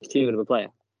too good of a player.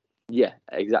 Yeah,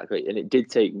 exactly. And it did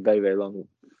take very, very long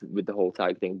with the whole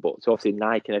Tiger thing. But so obviously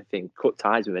Nike and everything cut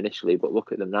ties with him initially, but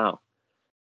look at them now.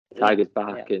 Tiger's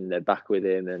back and they're back with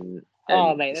him. And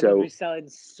mate, they must be selling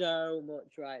so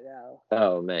much right now.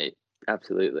 Oh, mate,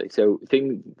 absolutely. So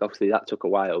obviously that took a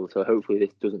while. So hopefully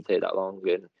this doesn't take that long.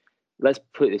 And let's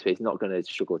put it this way, he's not going to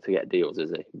struggle to get deals,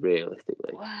 is he?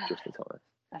 Realistically, Justin Thomas.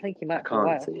 I think he might. I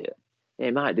can't see it. Yeah,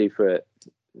 he might do for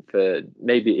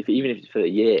maybe even if it's for a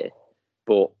year,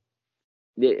 but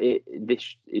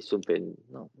this is something.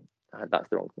 No, that's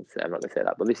the wrong thing to say. I'm not going to say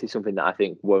that, but this is something that I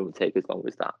think won't take as long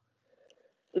as that.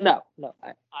 No,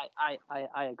 I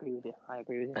agree with you. I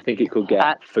think it could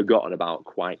get forgotten about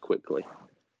quite quickly.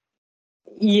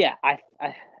 Yeah,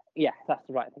 yeah, that's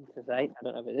the right thing to say. I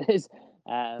don't know if it is.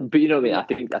 But you know what I mean? Yeah.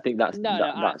 I think that's No,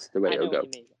 that's the way I it'll know go.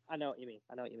 what you mean. I know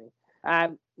what you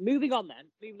mean. Moving on to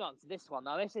this one.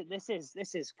 Now, this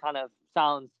is kind of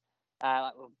sounds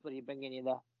like we're bloody bringing you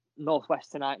the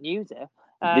Northwest Tonight news here.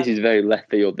 This is very left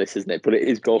field, this, isn't it? But it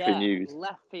is golfing news.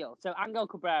 Left field. So Angel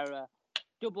Cabrera,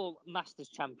 double Masters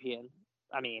champion.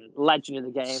 I mean, legend of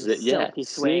the game. Silky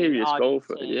swing. Serious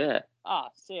golfer. Yeah.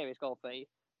 Serious golfer.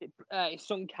 His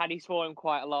son caddies for him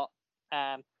quite a lot.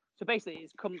 So basically,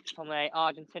 it's come from an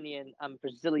Argentinian and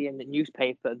Brazilian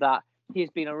newspaper that he has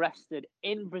been arrested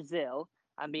in Brazil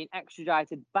and been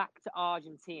extradited back to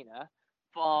Argentina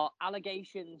for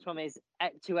allegations from his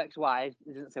two ex-wives.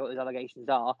 He doesn't say what those allegations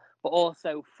are, but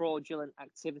also fraudulent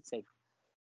activity.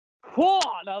 Whoa,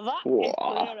 now that is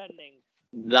clear ending.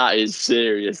 That is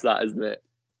serious, that, isn't it?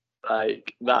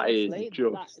 Like, that Honestly, is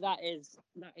just... That is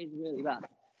really bad.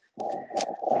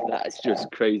 That's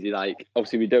just crazy. Like,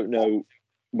 obviously, we don't know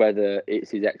whether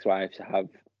it's his ex-wives have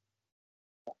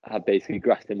basically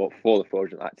grassed him up for the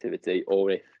fraudulent activity,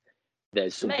 or if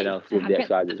there's something else with the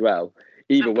ex-wives as well.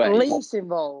 Either way, police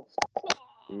involved.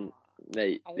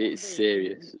 Mate, it's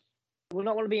serious. You will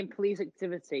not want to be in police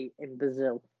activity in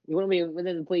Brazil. You wouldn't be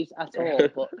within the police at all,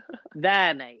 but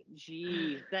there, mate.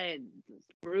 Jeez, they're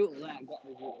brutal. That got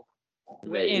me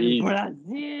brutal. In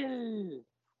Brazil.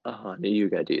 Oh, I knew you were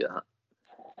going to do that.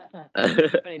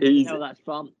 You know that's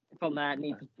from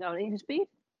Need for Speed?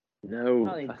 No,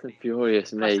 Fast and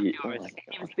Furious, mate. Need for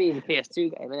Speed is a PS2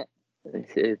 game, isn't it?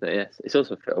 It is, yes. It's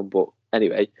also a film, but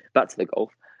anyway, back to the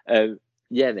golf.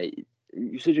 Yeah, mate,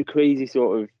 it's such a crazy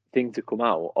sort of thing to come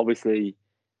out. Obviously,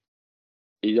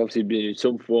 he's obviously been in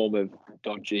some form of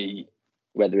dodgy,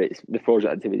 whether it's the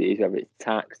fraudulent activities, whether it's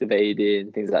tax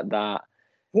evading, things like that.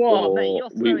 What, mate?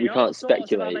 We can't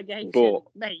speculate, but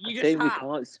mate, you just we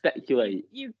can't speculate.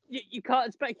 You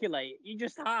can't speculate. You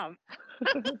just have.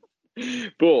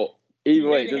 But either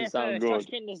way, it doesn't sound good.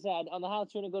 Josh Kinder said on the How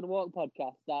to Win a Good Walk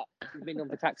podcast that he's been done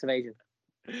for tax evasion.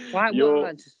 Why?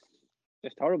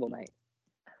 Just horrible, mate.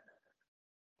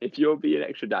 If you're being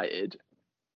extradited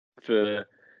for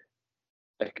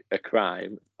a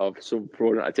crime of some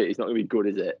fraudulent activity, it's not going to be good,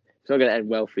 is it? It's not going to end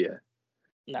well for you.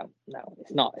 No,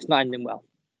 it's not. It's not ending well.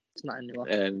 It's not ending well.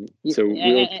 So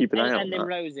we'll keep an eye on that. Ending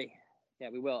rosy. Yeah,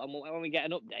 we will. And when we get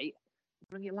an update, we'll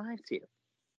bring it live to you.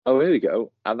 Oh, here we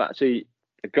go. I've got an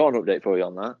update for you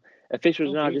on that.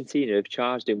 Officials in Argentina have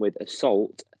charged him with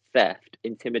assault, theft,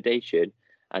 intimidation,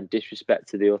 and disrespect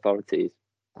to the authorities.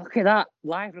 Look at that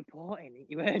live reporting.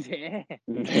 You heard it.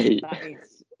 Mate.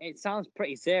 It sounds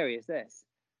pretty serious. This.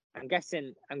 I'm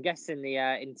guessing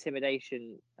the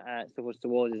intimidation stuff was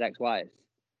towards his ex-wives.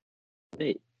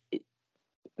 Mate,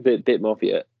 a bit more for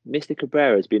you. Mr.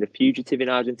 Cabrera has been a fugitive in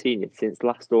Argentina since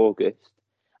last August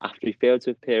after he failed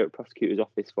to appear at prosecutor's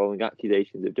office following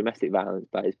accusations of domestic violence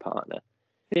by his partner.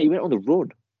 Mate, he went on the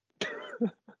run.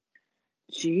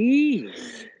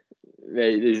 Jeez.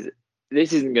 Mate,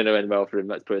 this isn't going to end well for him,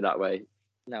 let's put it that way.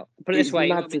 No. Put it this way,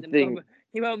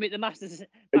 he won't meet the Masters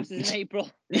in April.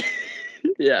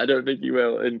 Yeah, I don't think he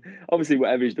will. And obviously,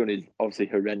 whatever he's done is obviously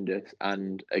horrendous.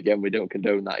 And again, we don't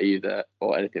condone that either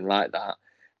or anything like that.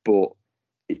 But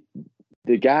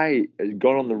the guy has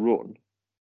gone on the run.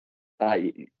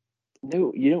 Like,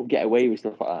 no, you don't get away with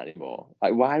stuff like that anymore.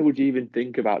 Like, why would you even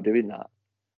think about doing that?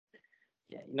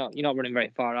 Yeah, you're not running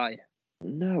very far, are you?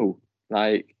 No.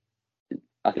 Like,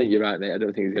 I think you're right, mate. I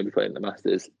don't think he's going to be playing the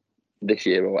Masters this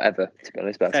year or ever, to be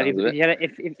honest.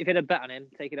 If you had a bet on him,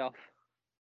 take it off.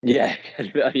 Yeah,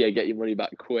 get your money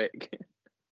back quick.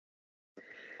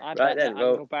 I bet that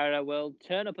Angel Barra will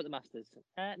turn up at the Masters.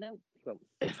 No, he won't.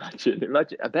 Imagine.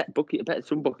 I bet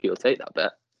some bookie will take that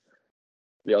bet.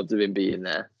 The odds of him being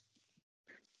there,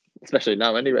 especially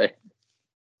now, anyway.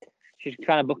 She's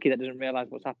kind of bookie that doesn't realise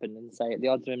what's happened and say the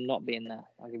odds of him not being there.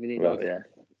 I'll give you the odds. Yeah,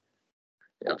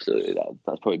 absolutely.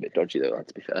 That's probably a bit dodgy, though.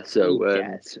 To be fair, so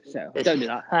don't do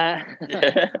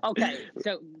that. Okay,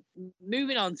 so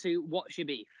moving on to what's your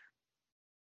beef.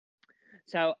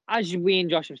 So as we and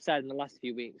Josh have said in the last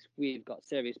few weeks, we've got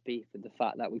serious beef with the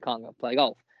fact that we can't go play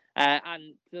golf.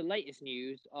 And the latest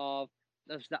news of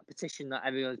that petition that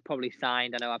everyone's probably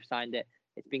signed. I know I've signed it.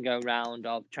 It's been going around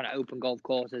of trying to open golf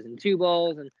courses in 2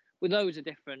 balls and with loads of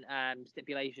different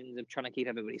stipulations of trying to keep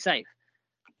everybody safe.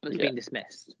 But it's been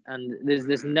dismissed, and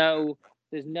there's no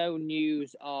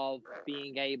news of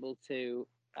being able to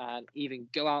even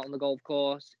go out on the golf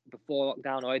course before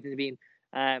lockdown or anything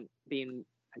being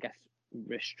I guess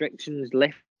restrictions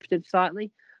lifted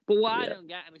slightly. But what I don't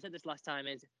get, and we said this last time,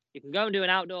 is you can go and do an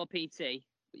outdoor PT,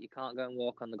 but you can't go and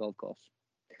walk on the golf course.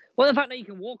 Well, the fact that you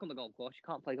can walk on the golf course, you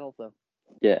can't play golf though.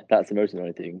 Yeah, that's the most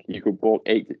annoying thing. You could walk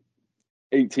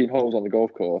 18 holes on the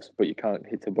golf course, but you can't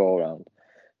hit a ball around.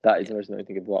 That is the most annoying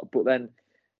thing of the lot. But then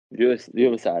the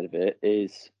other side of it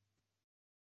is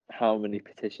how many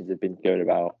petitions have been going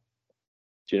about.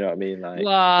 Do you know what I mean? Like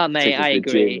Well, mate, petitions I for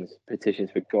agree. gyms,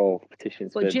 petitions for golf,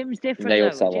 petitions But for gym's different nail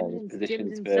though. salons, Gym's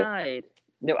petitions for. inside.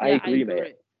 No, I Yeah, I agree, mate.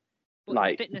 agree. But the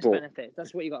Like, fitness but benefits,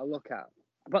 that's what you got to look at.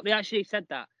 But they actually said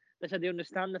that. They said they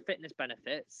understand the fitness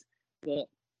benefits, but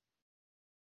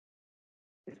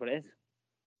it's what it is.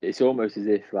 it's almost as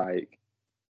if like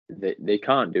they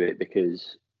can't do it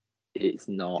because it's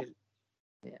not.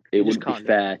 Yeah, It wouldn't be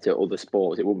fair to other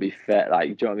sports. It wouldn't be fair.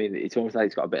 Like, do you know what I mean? It's almost like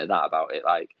it's got a bit of that about it.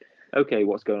 Like, okay,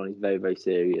 what's going on is very, very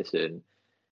serious, and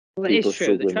well, it people is are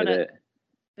true. struggling with it.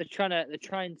 They're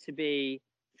trying to be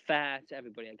fair to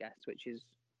everybody, I guess, which is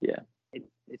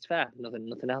it's fair.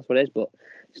 Nothing else. What it is, but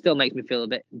still makes me feel a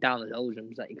bit down the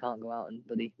doldrums that you can't go out and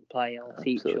bloody play or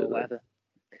teach or whatever.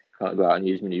 Can't go out and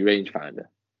use my new rangefinder.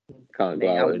 Can't go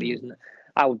out. I would be using it.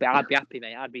 I'd be happy,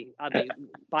 mate. I'd be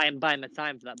buying my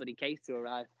time for that bloody case to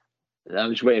arrive.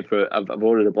 I'm just waiting for. I've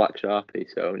ordered a black Sharpie,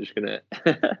 so I'm just gonna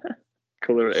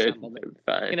colour it in.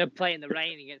 You're gonna play in the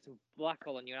rain and get some black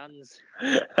all on your hands.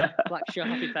 Black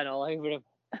Sharpie pen all over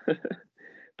them.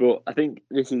 But I think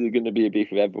this is going to be a beef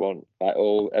with everyone, like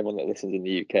everyone that listens in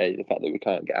the UK. The fact that we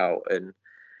can't get out, and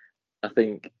I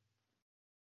think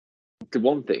the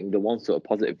one sort of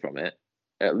positive from it,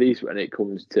 at least when it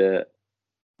comes to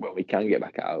when we can get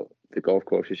back out, the golf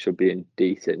courses should be in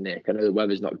decent nick. I know the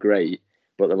weather's not great,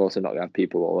 but they're also not going to have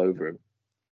people all over them.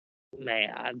 Mate,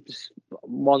 I'm just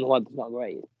one weather's not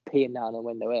great. It's peeing down the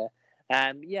window here.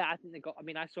 Yeah, I think they got. I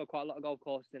mean, I saw quite a lot of golf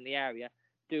courses in the area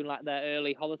doing like their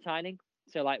early holotining.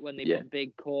 So like when they put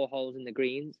big core holes in the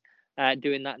greens,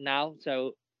 doing that now.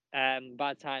 So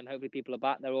by the time hopefully people are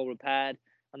back, they're all repaired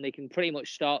and they can pretty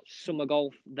much start summer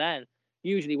golf then.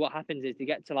 Usually what happens is they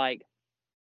get to like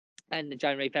end of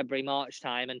January, February, March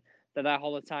time and they're there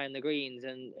holotining the greens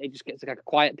and it just gets like a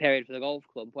quiet period for the golf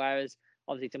club. Whereas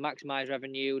obviously to maximise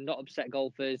revenue, not upset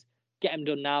golfers, get them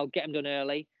done now, get them done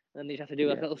early, and then they just have to do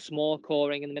like a little small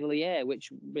coring in the middle of the year,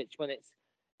 which when it's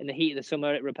in the heat of the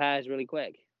summer, it repairs really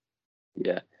quick.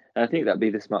 Yeah, and I think that'd be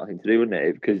the smart thing to do, wouldn't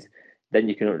it? Because then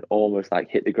you can almost like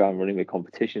hit the ground running with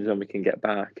competitions when we can get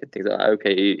back and things like that.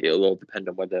 Okay, it'll all depend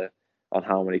on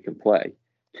how many can play,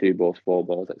 2 balls, 4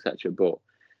 balls, etc. But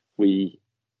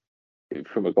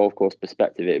from a golf course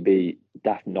perspective, it'd be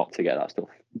daft not to get that stuff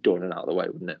done and out of the way,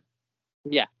 wouldn't it?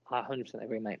 Yeah, I 100%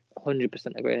 agree, mate.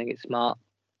 100% agree. I think it's smart.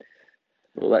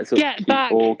 Well, let's keep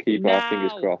our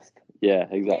fingers crossed. Yeah,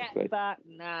 exactly. Get back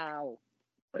now.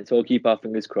 Let's all keep our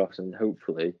fingers crossed and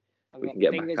hopefully we can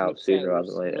get back out sooner rather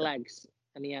than later. Legs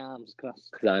and the arms crossed.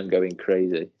 Because I'm going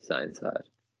crazy sat inside.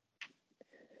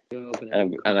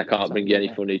 And I can't bring you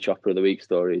any funny chopper of the week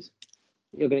stories.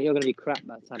 You're gonna be crap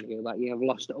by the time you go back. You have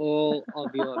lost all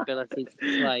of your ability to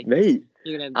play. Mate,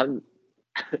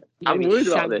 I'm worried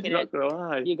about this. Not gonna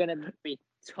lie. You're gonna be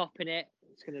topping it.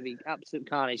 It's gonna be absolute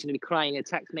carnage. You're gonna be crying and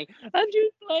text me. I'm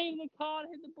just playing the card,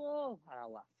 hit the ball. And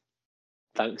I'll laugh.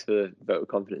 Thanks for the vote of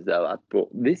confidence there, lad. But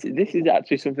this is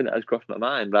actually something that has crossed my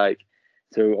mind. Like,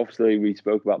 so obviously we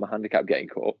spoke about my handicap getting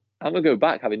caught. I'm gonna go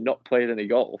back having not played any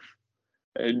golf.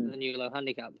 And the new low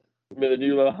handicap. With a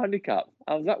new low handicap.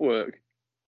 How does that work?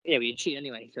 Yeah, we cheat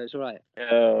anyway, so it's all right.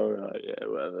 Oh, right, yeah,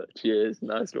 whatever. Cheers,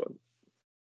 nice one.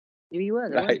 You were,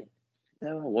 right? Weren't you?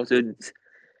 No, I wasn't.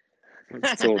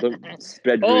 So don't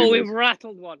spread rumours. We've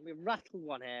rattled one. We've rattled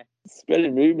one here.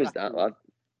 Spreading rumours, that lad.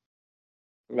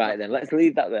 Right then, let's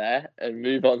leave that there and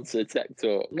move on to tech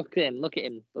talk. Look at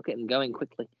him going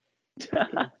quickly.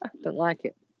 Don't like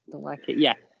it.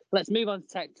 Yeah, let's move on to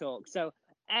tech talk. So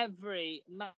every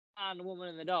man, woman,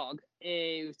 and the dog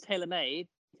is TaylorMade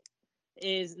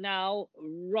is now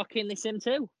rocking the Sim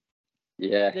 2.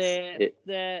 Yes.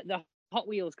 The Hot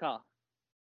Wheels car.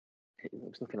 It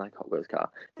looks nothing like Hot Wheels car.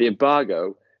 The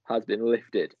embargo has been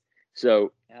lifted.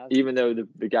 So even though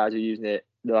the guys are using it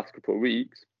the last couple of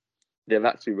weeks, they've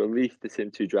actually released the Sim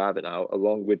 2 driver now,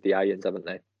 along with the irons, haven't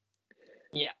they?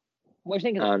 Yeah. What do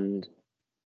you think of them? And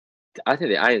I think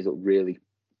the irons look really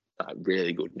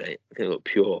good, mate. I think they look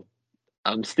pure.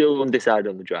 I'm still undecided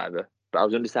on the driver, but I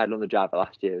was undecided on the driver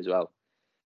last year as well.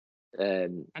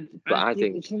 But I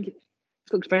think it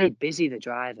looks very busy. The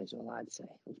driver is all I'd say.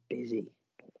 It's busy.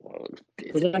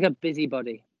 It's like a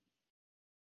busybody.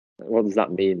 What does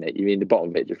that mean, mate? You mean the bottom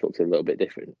of it just looks a little bit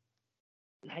different?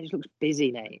 It just looks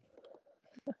busy, mate.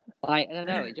 I don't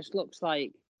know. It just looks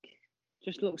like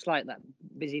that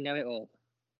busy know-it-all.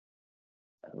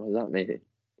 What does that mean?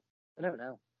 I don't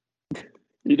know.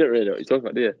 You don't really know what you're talking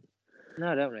about, do you? No,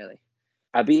 I don't really.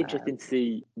 I'd be interested to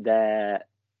see their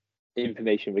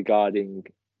information regarding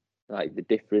like the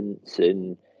difference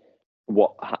and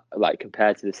what like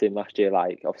compared to the sim last year.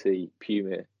 Like obviously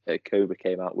Puma Cobra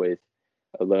came out with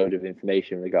a load of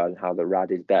information regarding how the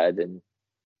Rad is better than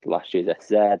last year's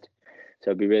SZ.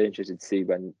 So I'd be really interested to see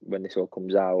when this all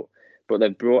comes out. But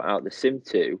they've brought out the Sim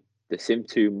 2, the Sim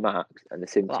 2 Max, and the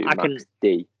Sim 2 Max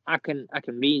D. I can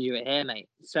read you it here, mate.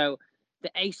 So the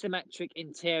asymmetric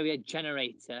interior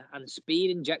generator and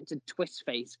speed injected twist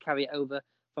face carry over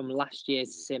from last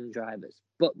year's sim drivers.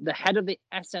 But the head of the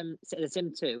Sim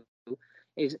 2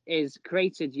 is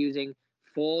created using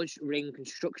forged ring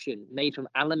construction made from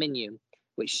aluminium,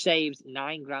 which saves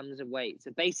 9 grams of weight.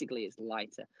 So basically, it's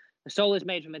lighter. The sole is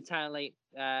made from entirely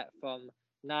from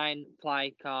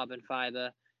 9-ply carbon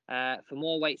fiber for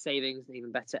more weight savings and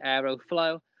even better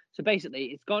aeroflow. So basically,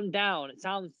 it's gone down. It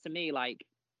sounds to me like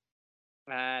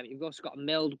you've also got a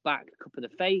milled back cup of the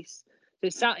face.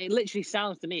 So it literally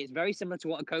sounds to me, it's very similar to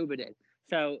what a Cobra did.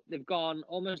 So they've gone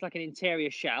almost like an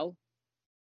interior shell,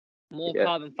 more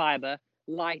carbon fiber,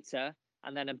 lighter,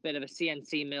 and then a bit of a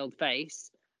CNC milled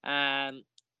face. I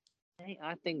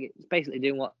think it's basically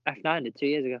doing what F9 did 2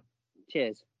 years ago.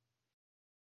 Cheers.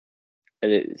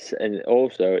 And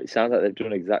also it sounds like they've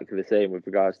done exactly the same with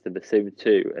regards to the Sim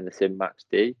 2 and the Sim Max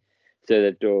D. So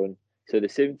the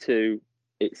Sim 2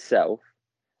 itself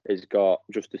has got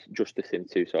just the Sim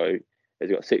 2, sorry, has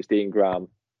got 16 gram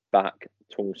back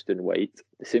tungsten weight.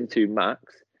 The Sim 2 Max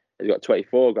has got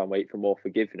 24 gram weight for more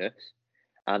forgiveness,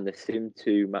 and the Sim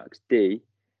 2 Max D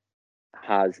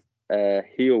has a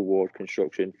heel ward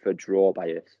construction for draw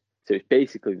bias. So it's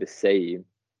basically the same.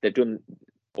 They've done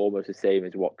almost the same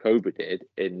as what Cobra did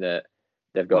in that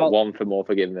they've got one for more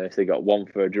forgiveness, they got one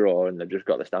for a draw, and they've just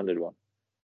got the standard one.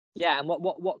 Yeah, and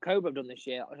what Cobra have done this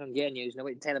year on Gear News, and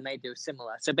what TaylorMade do is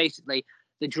similar. So basically,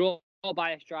 the draw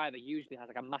bias driver usually has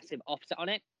like a massive offset on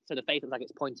it, so the face looks like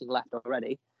it's pointing left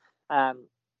already. But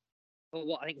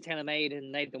what I think TaylorMade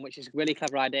and they've done, which is a really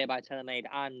clever idea by TaylorMade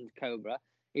and Cobra,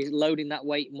 is loading that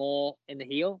weight more in the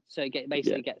heel, so it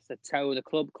basically gets the toe of the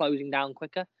club closing down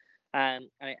quicker, and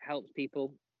it helps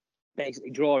people basically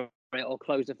draw it or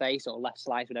close the face or left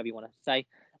slice, whatever you want to say.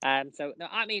 So no,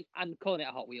 I mean, I'm calling it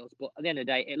a Hot Wheels, but at the end of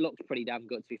the day, it looks pretty damn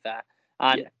good, to be fair.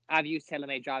 And I've used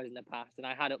TaylorMade drivers in the past, and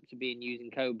I had up to being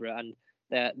using Cobra, and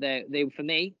they for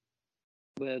me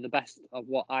were the best of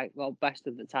best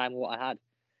of the time of what I had.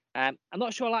 I'm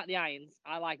not sure I like the irons.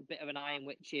 I like a bit of an iron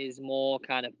which is more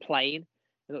kind of plain.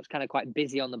 It looks kind of quite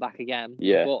busy on the back again.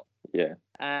 But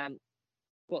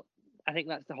I think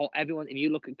that's the whole. Everyone, if you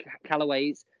look at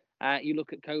Callaway's, you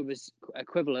look at Cobra's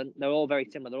equivalent, they're all very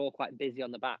similar. They're all quite busy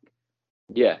on the back.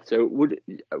 Yeah. So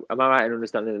am I right in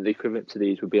understanding that the equivalent to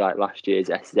these would be like last year's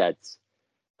SZs,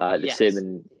 the Sim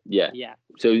and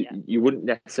So you wouldn't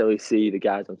necessarily see the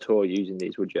guys on tour using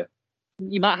these, would you?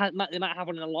 They might have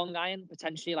one in a long iron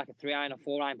potentially, like a 3-iron or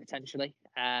 4-iron potentially.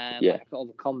 Like a sort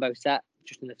of a combo set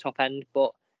just in the top end,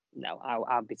 but no,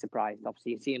 I'd be surprised.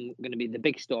 Obviously, you see him going to be the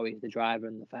big story is the driver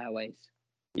and the fairways.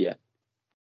 Yeah.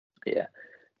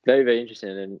 Very, very interesting,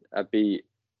 and I'd be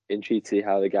intrigued to see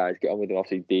how the guys get on with it.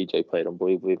 Obviously, DJ played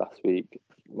unbelievably last week.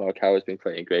 Morikawa's been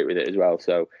playing great with it as well.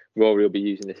 So Rory will be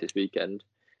using this weekend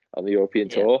on the European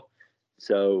Tour.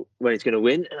 So when he's going to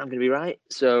win, and I'm going to be right.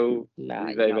 So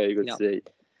very, very good to see.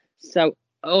 So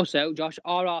also, Josh,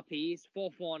 RRPs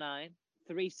 449,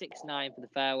 369 for the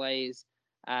fairways.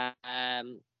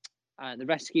 The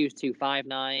rescues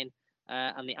 259,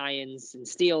 and the irons and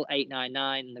steel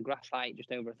 899, and the graphite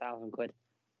just over £1,000.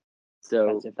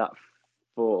 So expensive.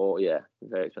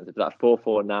 Very expensive. That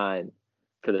 449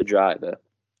 for the driver.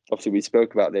 Obviously, we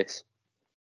spoke about this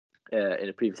in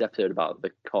a previous episode about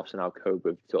the cost and how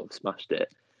Cobra sort of smashed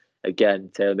it.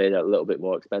 Again, TaylorMade made it a little bit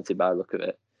more expensive by the look of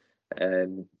it.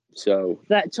 So,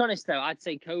 to be honest, though, I'd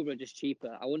say Cobra just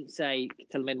cheaper. I wouldn't say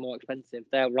TaylorMade more expensive.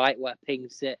 They're right where Ping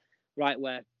sit, right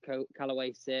where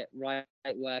Callaway sit, right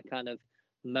where kind of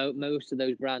most of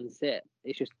those brands sit.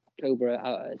 It's just Cobra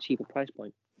at a cheaper price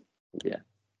point. Yeah,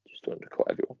 just to undercut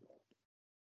everyone.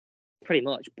 Pretty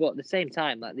much, but at the same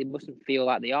time, like they mustn't feel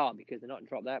like they are because they're not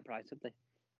dropped their price, have they?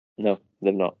 No,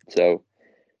 they've not. So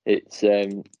it's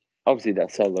obviously they'll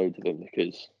sell loads of them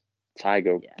because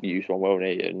Tiger used one, won't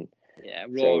he? And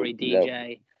Rory, so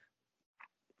DJ.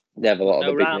 They have a lot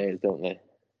of the big names, don't they?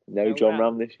 No John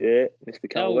Ram this year, Mr.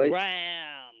 Callaway. No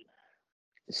Ram.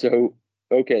 So,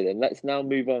 okay, then let's now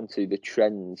move on to the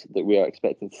trends that we are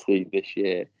expecting to see this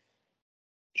year.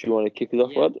 Do you want to kick us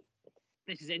off, Rod?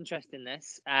 This is interesting,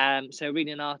 this. So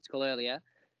reading an article earlier,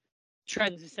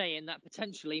 trends are saying that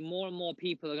potentially more and more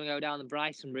people are going to go down the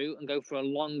Bryson route and go for a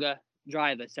longer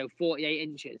driver. So 48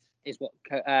 inches is what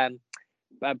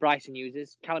Bryson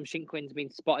uses. Callum Shinkwin's been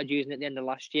spotted using it at the end of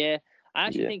last year. I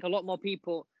actually think a lot more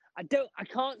people. I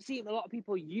can't see a lot of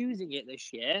people using it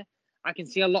this year. I can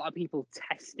see a lot of people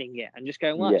testing it and just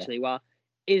going, well, actually,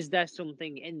 is there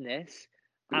something in this?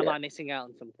 Am I missing out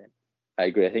on something? I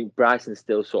agree. I think Bryson's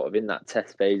still sort of in that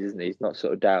test phase, isn't he? He's not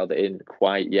sort of dialed it in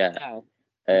quite yet. No.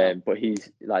 But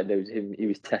he's like he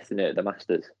was testing it at the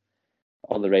Masters,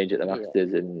 on the range at the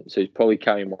Masters, and so he's probably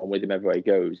carrying one with him everywhere he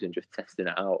goes and just testing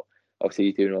it out. Obviously,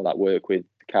 he's doing all that work with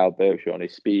Kyle Berkshire on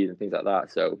his speed and things like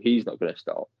that, so he's not going to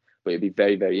stop. But it'd be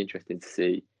very, very interesting to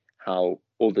see how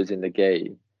others in the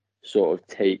game sort of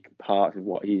take part of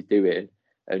what he's doing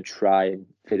and try and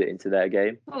fit it into their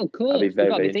game. Oh, of course. You've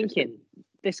got to be thinking,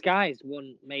 this guy's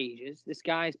won majors, this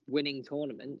guy's winning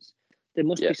tournaments. There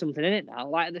must be something in it now.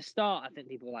 Like at the start, I think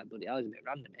people were like, bloody hell, it's a bit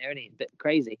random here, isn't it? A bit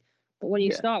crazy. But when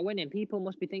you start winning, people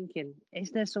must be thinking,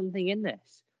 is there something in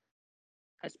this?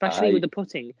 Especially with the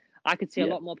putting. I could see a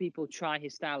lot more people try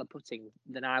his style of putting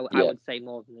than I would say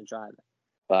more than the driver.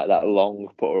 Like that long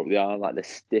putter up the arm, like the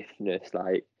stiffness,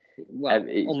 like... Well,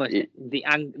 the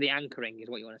anchoring is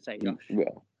what you want to say, Josh.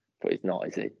 Well, but it's not,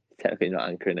 is it? It's technically not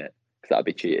anchoring it, because that'd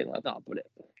be cheating. Like. No, but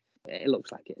it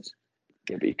looks like it is.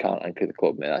 Yeah, but you can't anchor the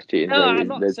club, mate. That's cheating. No, I'm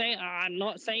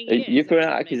not saying it is. You're throwing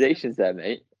out accusations there,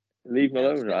 mate. Leave him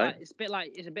alone, right? It's a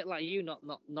bit like you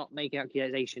not making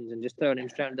accusations and just throwing him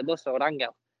straight under the bus or an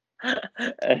angle.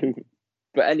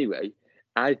 But anyway,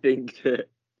 I think that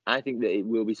it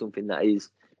will be something that is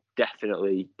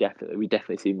definitely we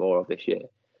definitely see more of this year,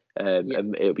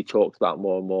 and it'll be talked about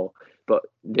more and more. But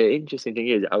the interesting thing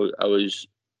is,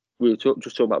 we were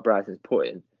just talking about Bryson's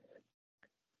putting.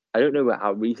 I don't know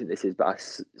how recent this is, but I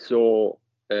saw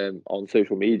on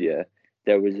social media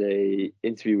there was a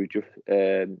interview with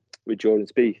Jordan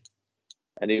Spieth,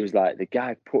 and he was like, the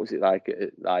guy puts it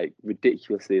like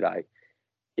ridiculously, like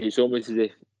it's almost as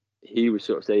if he was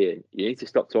sort of saying, you need to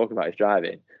stop talking about his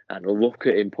driving and look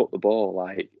at him put the ball.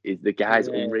 Like the guy's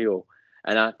unreal,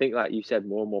 and I think, like you said,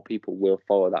 more and more people will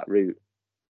follow that route.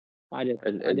 I do.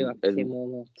 I do have to see more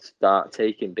and more. Start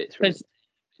taking bits from it.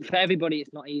 For everybody,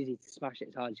 it's not easy to smash it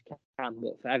as hard as you can,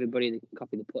 but for everybody, they can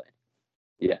copy the putting.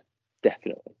 Yeah,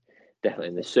 definitely.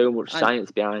 And there's so much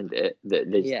science behind it that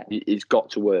it's got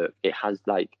to work. It has,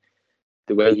 like,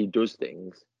 the way he does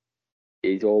things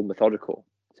is all methodical.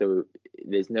 So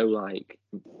there's no, like,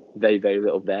 very, very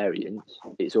little variance.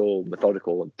 It's all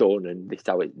methodical and done, and this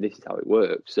is how it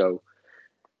works. So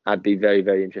I'd be very,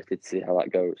 very interested to see how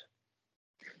that goes.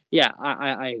 Yeah,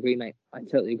 I agree, mate. I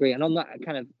totally agree. And on that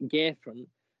kind of gear front,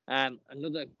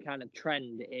 another kind of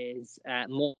trend is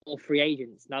more free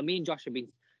agents. Now, me and Josh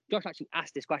actually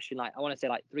asked this question, like, I want to say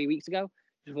like 3 weeks ago,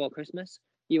 before Christmas.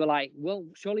 You were like, well,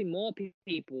 surely more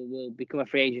people will become a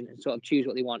free agent and sort of choose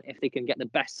what they want if they can get the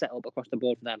best setup across the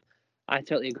board for them. I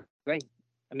totally agree.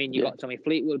 I mean, you've got Tommy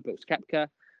Fleetwood, Brooks Koepka.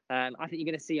 I think you're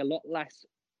going to see a lot less.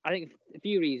 I think a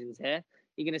few reasons here.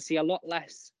 You're going to see a lot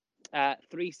less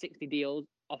 360 deals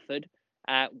offered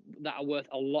that are worth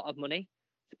a lot of money.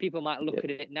 So people might look at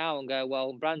it now and go,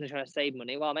 well, brands are trying to save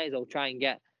money. Well, I may as well try and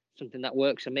get something that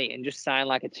works for me and just sign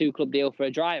like a 2-club deal for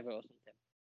a driver or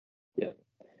something.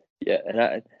 Yeah,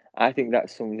 and I think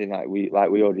that's something like we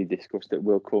already discussed that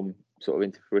will come sort of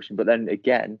into fruition. But then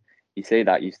again, you say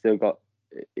that you still got,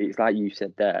 it's like you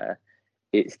said there,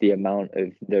 it's the amount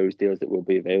of those deals that will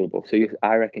be available. So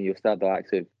I reckon you'll start the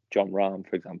likes of Jon Rahm,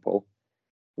 for example,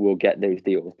 will get those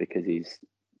deals because he's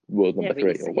world number 3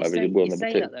 or whatever. He's world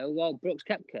number 2. That though. Well, Brooks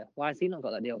Koepka, why has he not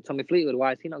got that deal? Tommy Fleetwood, why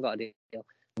has he not got a deal?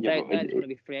 They're going to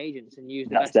be free agents and use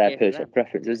the best. That's their personal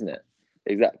preference, isn't it?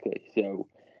 Exactly. So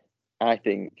I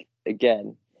think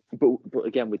again, but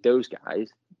again with those guys,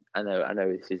 I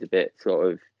know this is a bit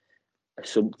sort of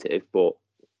assumptive, but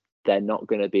they're not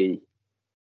going to be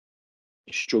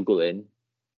struggling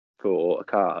for a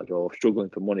card or struggling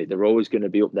for money. They're always going to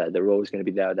be up there. They're always going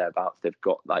to be thereabouts. They've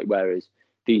got, like, whereas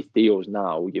these deals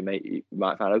now, you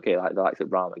might find, okay, like the likes of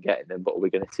Rahm are getting them, but we're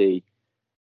going to see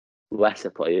lesser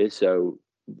players, so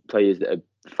players that are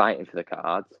fighting for the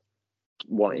cards,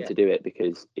 wanting to do it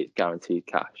because it's guaranteed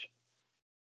cash.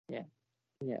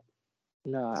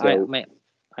 No, so,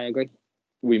 I agree.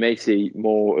 We may see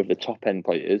more of the top end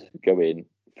players going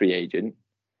free agent,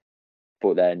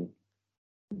 but then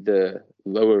the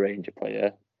lower range of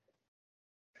player,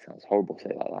 sounds horrible to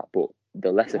say like that, but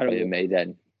the lesser player may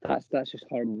then that's just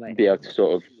horrible, mate. Be able to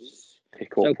sort of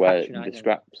pick up where the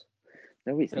scraps.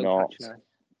 No, it's not.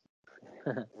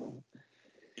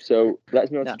 So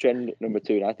let's move on to trend number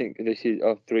 2, and I think this is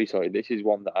 3. Sorry, this is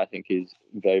one that I think is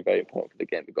very, very important for the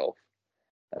game of golf.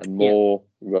 A more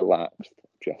relaxed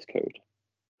dress code.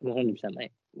 100%,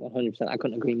 mate. 100%. I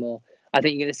couldn't agree more. I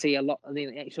think you're going to see a lot. I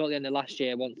mean, shortly in the last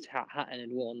year, once Hatton had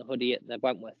worn the hoodie at the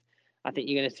Wentworth, I think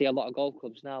you're going to see a lot of golf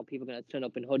clubs now. People are going to turn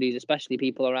up in hoodies, especially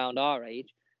people around our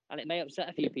age, and it may upset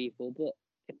a few people. But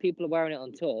if people are wearing it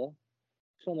on tour,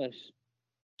 it's almost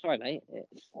sorry, mate.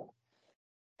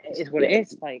 It is what it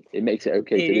is. Like it makes it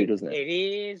okay to do, doesn't it? It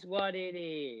is what it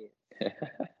is.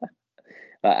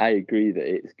 I agree that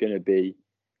it's going to be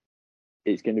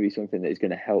something that is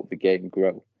going to help the game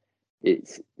grow.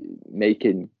 It's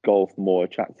making golf more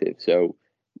attractive. So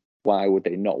why would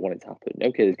they not want it to happen?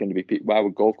 Okay, there's going to be people. Why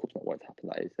would golf clubs not want it to happen?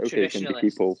 That is okay. There's going to be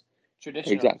people.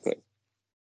 Exactly.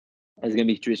 There's going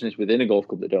to be traditionalists within a golf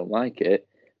club that don't like it,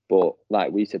 but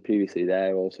like we said previously,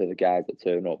 they're also the guys that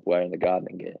turn up wearing the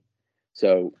gardening gear.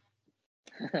 So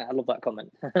I love that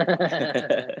comment.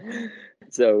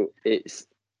 So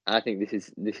I think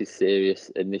this is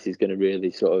serious, and this is going to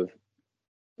really sort of,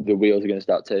 the wheels are going to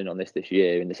start turning on this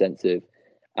year, in the sense of,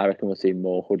 I reckon we'll see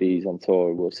more hoodies on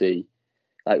tour. We'll see,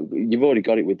 like, you've already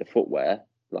got it with the footwear.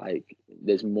 Like,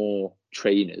 there's more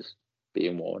trainers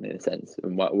being worn, in a sense.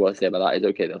 And what I say about that is,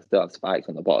 okay, they'll still have spikes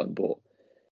on the bottom, but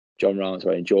John Rahm's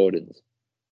wearing Jordans.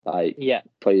 Like,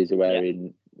 players are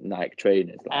wearing Nike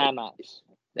trainers. Like, Air Max.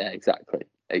 Yeah, exactly.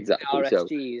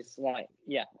 RSGs, so,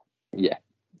 Yeah.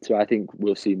 So I think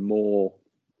we'll see more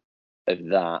of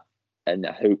that, and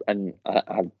I hope, and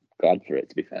I'm glad for it,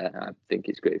 to be fair. I think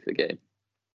it's great for the game.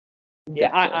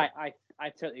 Yeah, I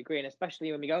totally agree, and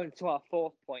especially when we go into our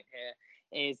fourth point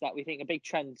here, is that we think a big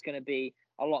trend is going to be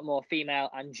a lot more female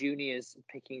and juniors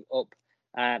picking up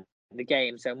the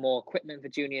game, so more equipment for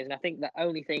juniors, and I think the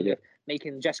only thing of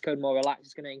making the dress code more relaxed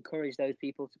is going to encourage those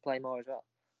people to play more as well.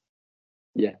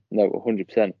 Yeah, no,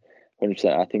 100%.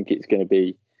 I think it's going to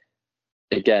be,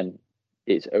 again,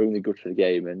 it's only good for the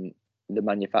game, and the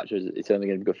manufacturers, it's only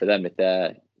going to be good for them if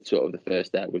they're sort of the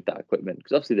first there with that equipment.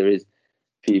 Because obviously there is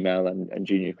female and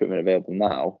junior equipment available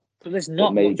now. So there's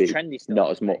not much trendy stuff.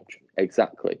 Not as much.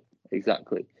 Exactly.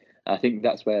 I think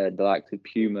that's where the likes of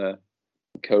Puma,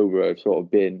 Cobra have sort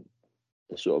of been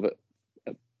sort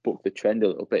of booked the trend a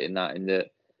little bit in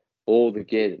that all the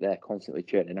gear that they're constantly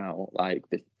churning out, like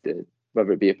the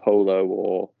whether it be a polo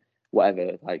or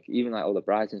whatever, like even like all the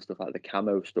brides and stuff, like the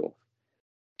camo stuff.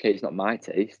 Okay, it's not my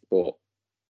taste, but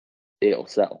it'll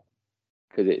sell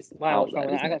because it's wow. out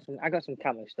there. I got some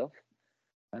camo stuff.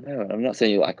 I know. I'm not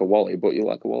saying you like a Wally, but you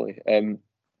like a Wally.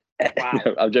 Wow.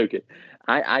 No, I'm joking.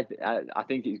 I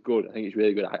think it's good. I think it's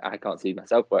really good. I can't see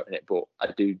myself wearing it, but I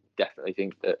do definitely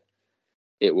think that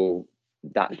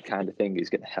that kind of thing is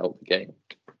going to help the game.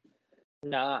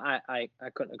 No, I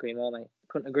couldn't agree more, mate.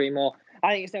 Couldn't agree more.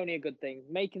 I think it's only a good thing.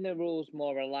 Making the rules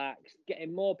more relaxed,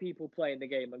 getting more people playing the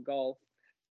game of golf,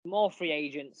 more free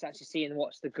agents actually seeing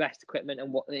what's the best equipment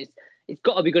and what is. It's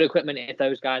got to be good equipment if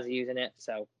those guys are using it.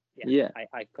 So yeah.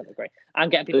 I couldn't agree.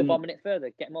 And getting people bombing it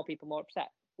further, getting more people more upset.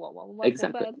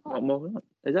 Exactly.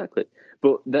 Exactly.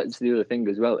 But that's the other thing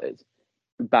as well, is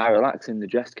by relaxing the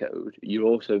dress code, you're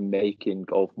also making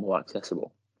golf more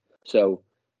accessible. So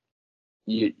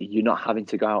you're not having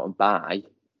to go out and buy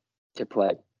to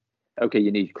play. Okay,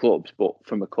 you need clubs, but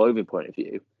from a clothing point of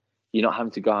view, you're not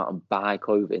having to go out and buy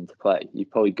clothing to play. You've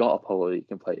probably got a polo that you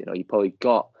can play. You've probably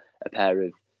got a pair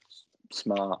of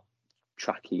smart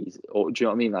trackies, or do you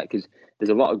know what I mean? Like, because there's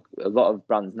a lot of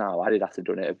brands now. Adidas have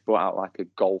done it. Have brought out like a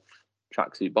golf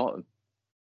tracksuit bottom.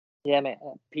 Yeah, mate.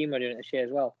 Puma doing it this year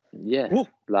as well. Yeah, Ooh.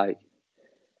 Like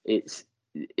it's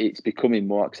becoming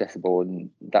more accessible, and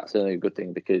that's only a good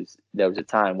thing, because there was a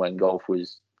time when golf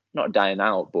was not dying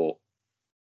out, but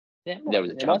there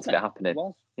was a chance of it happening. It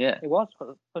was. Yeah, it was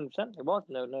 100%. It was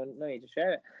no need to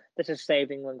share it. This has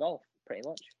saved England golf pretty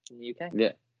much in the UK.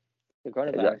 Yeah, the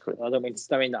coronavirus. Exactly. I don't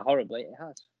mean that horribly. It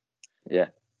has. Yeah.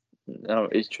 No,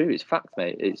 it's true. It's fact,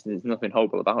 mate. There's nothing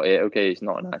horrible about it. Okay, it's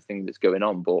not a nice thing that's going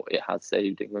on, but it has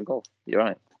saved England golf. You're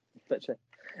right. Literally.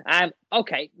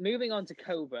 Okay, moving on to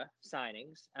Cobra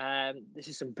signings. This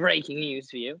is some breaking news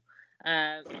for you.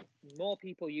 More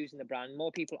people using the brand,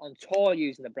 more people on tour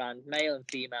using the brand, male and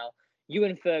female.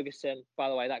 Ewan Ferguson, by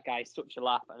the way, that guy is such a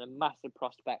laugh and a massive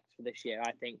prospect for this year,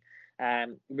 I think.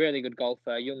 Really good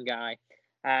golfer, young guy.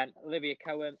 Olivia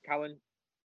Cowan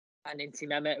and Inti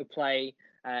Mehmet, who play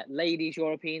Ladies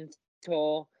European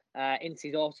Tour.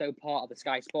 Inti's also part of the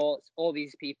Sky Sports. All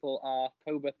these people are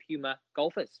Cobra Puma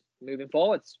golfers moving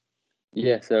forwards.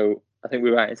 Yeah, so I think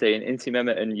we're right in saying Inti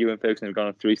Mehmet and Ewan Ferguson have gone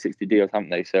on 360 deals, haven't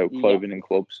they? So clothing and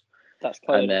clubs. That's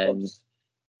clothing and clubs.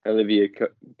 Olivia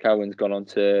Cowan's gone on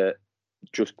to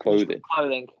just clothing. Just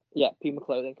clothing. Yeah, Puma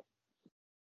clothing.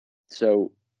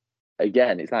 So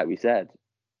again, it's like we said,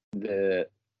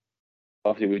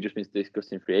 obviously we've just been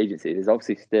discussing free agency. There's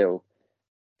obviously still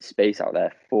space out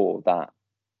there for that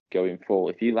going full.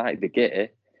 If you like the gear,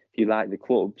 if you like the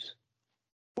clubs,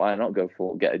 why not go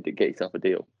full? Get yourself a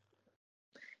deal.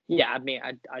 Yeah, I mean,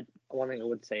 one thing I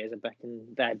would say is I reckon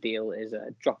their deal is a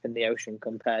drop in the ocean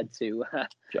compared to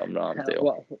John Rahm's deal.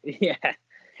 Well, yeah,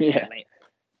 mate.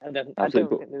 I don't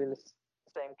think they're in the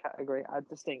same category. I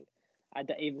just think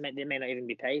they may not even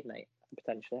be paid, mate.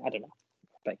 Potentially, I don't know.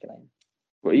 Speculating.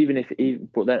 But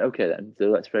but then okay then. So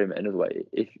let's frame it another way.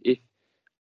 If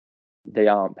they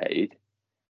aren't paid,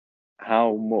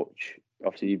 how much?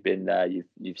 Obviously, you've been there.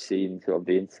 You've seen sort of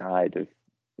the inside of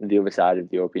the other side of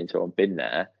the European tour and been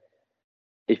there.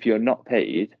 If you're not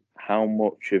paid, how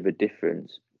much of a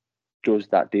difference does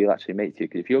that deal actually make to you?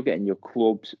 Because if you're getting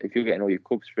all your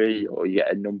clubs free, or you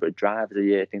get a number of drivers a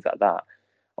year, things like that,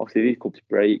 obviously these clubs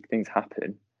break, things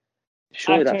happen.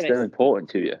 Surely that's still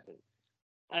important to you.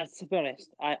 To be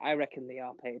honest, I reckon they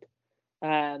are paid.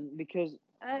 Because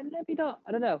maybe not.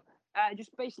 I don't know. It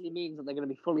just basically means that they're going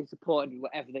to be fully supported with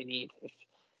whatever they need.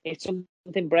 If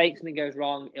something breaks, something goes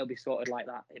wrong, it'll be sorted like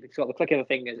that. It'll be sort of a click of a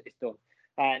finger, it's done.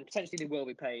 And potentially they will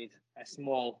be paid a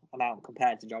small amount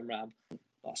compared to John Rahm.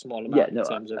 Not a small amount in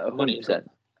terms of money. 100%.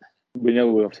 We know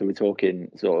we're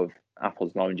talking sort of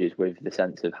apples and oranges with the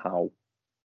sense of how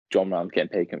John Rahm's getting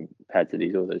paid compared to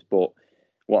these others. But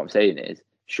what I'm saying is,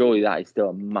 surely that is still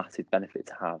a massive benefit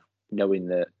to have, knowing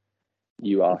that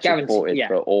you are supported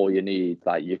for all your needs.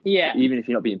 Like even if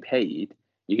you're not being paid,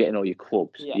 you're getting all your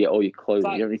clubs, you get all your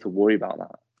clothing. You don't need to worry about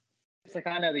that. It's like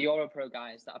I know the Europro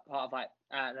guys that are part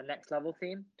of the Next Level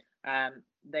team.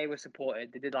 They were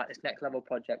supported. They did like this Next Level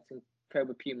project, and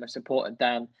Cobra Puma supported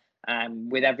them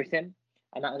with everything,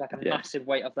 and that was like a massive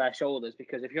weight off their shoulders,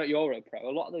 because if you're at Europro, a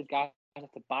lot of those guys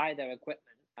have to buy their equipment,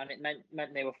 and it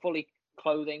meant they were fully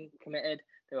clothing committed,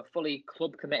 they were fully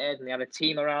club committed, and they had a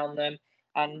team around them.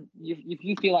 And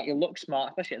you feel like you look smart,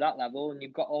 especially at that level, and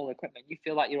you've got all the equipment, you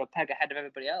feel like you're a peg ahead of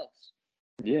everybody else.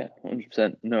 Yeah,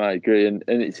 100%. No, I agree, and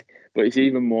it's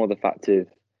even more the fact of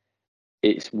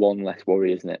it's one less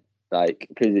worry, isn't it? Like,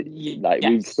 because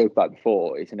we've spoke about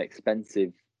before, it's an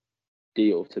expensive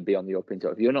deal to be on the European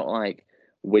Tour. If you're not like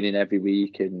winning every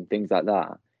week and things like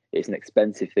that, it's an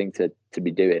expensive thing to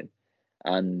be doing.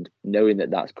 And knowing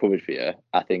that that's covered for you,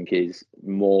 I think is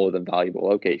more than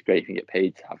valuable. Okay, it's great if you get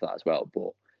paid to have that as well,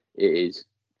 but it is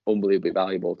unbelievably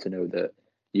valuable to know that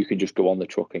you can just go on the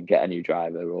truck and get a new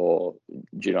driver, or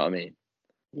do you know what I mean?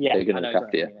 Yeah, they're going to look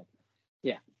after you.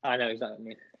 Yeah, I know exactly what I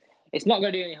mean. It's not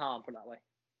going to do any harm, put it that way.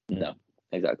 No,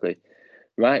 exactly.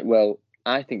 Right, well,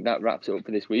 I think that wraps it up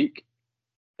for this week.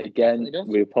 Again,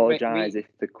 we apologise if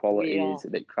the quality is a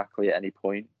bit crackly at any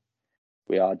point.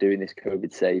 We are doing this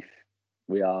COVID safe.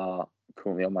 We are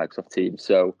currently on Microsoft Teams,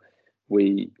 so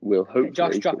we will hopefully...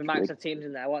 Josh dropping Microsoft Teams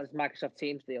in there. What is Microsoft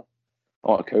Teams deal?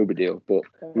 Not a Cobra deal, but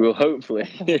we'll hopefully...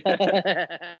 I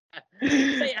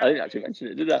didn't actually mention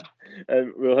it, did I?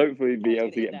 We'll hopefully be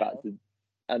able to get back to...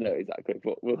 I know, exactly,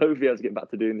 but we'll hopefully be able to get back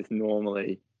to doing this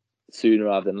normally sooner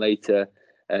rather than later,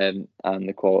 and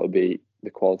the quality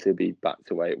will be back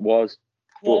to where it was.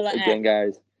 But again,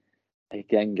 guys,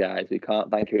 we can't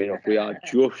thank you enough. We are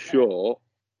just short...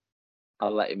 I'll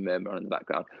let him murmur in the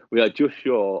background. We are just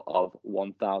short of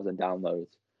 1,000 downloads.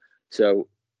 So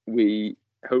we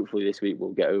hopefully this week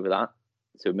we'll get over that.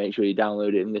 So make sure you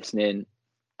download it and listen in.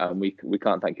 And we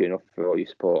can't thank you enough for all your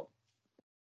support.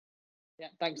 Yeah,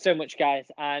 thanks so much, guys.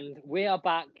 And we are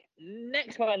back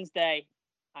next Wednesday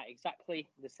at exactly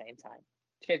the same time.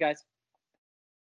 Cheers, guys.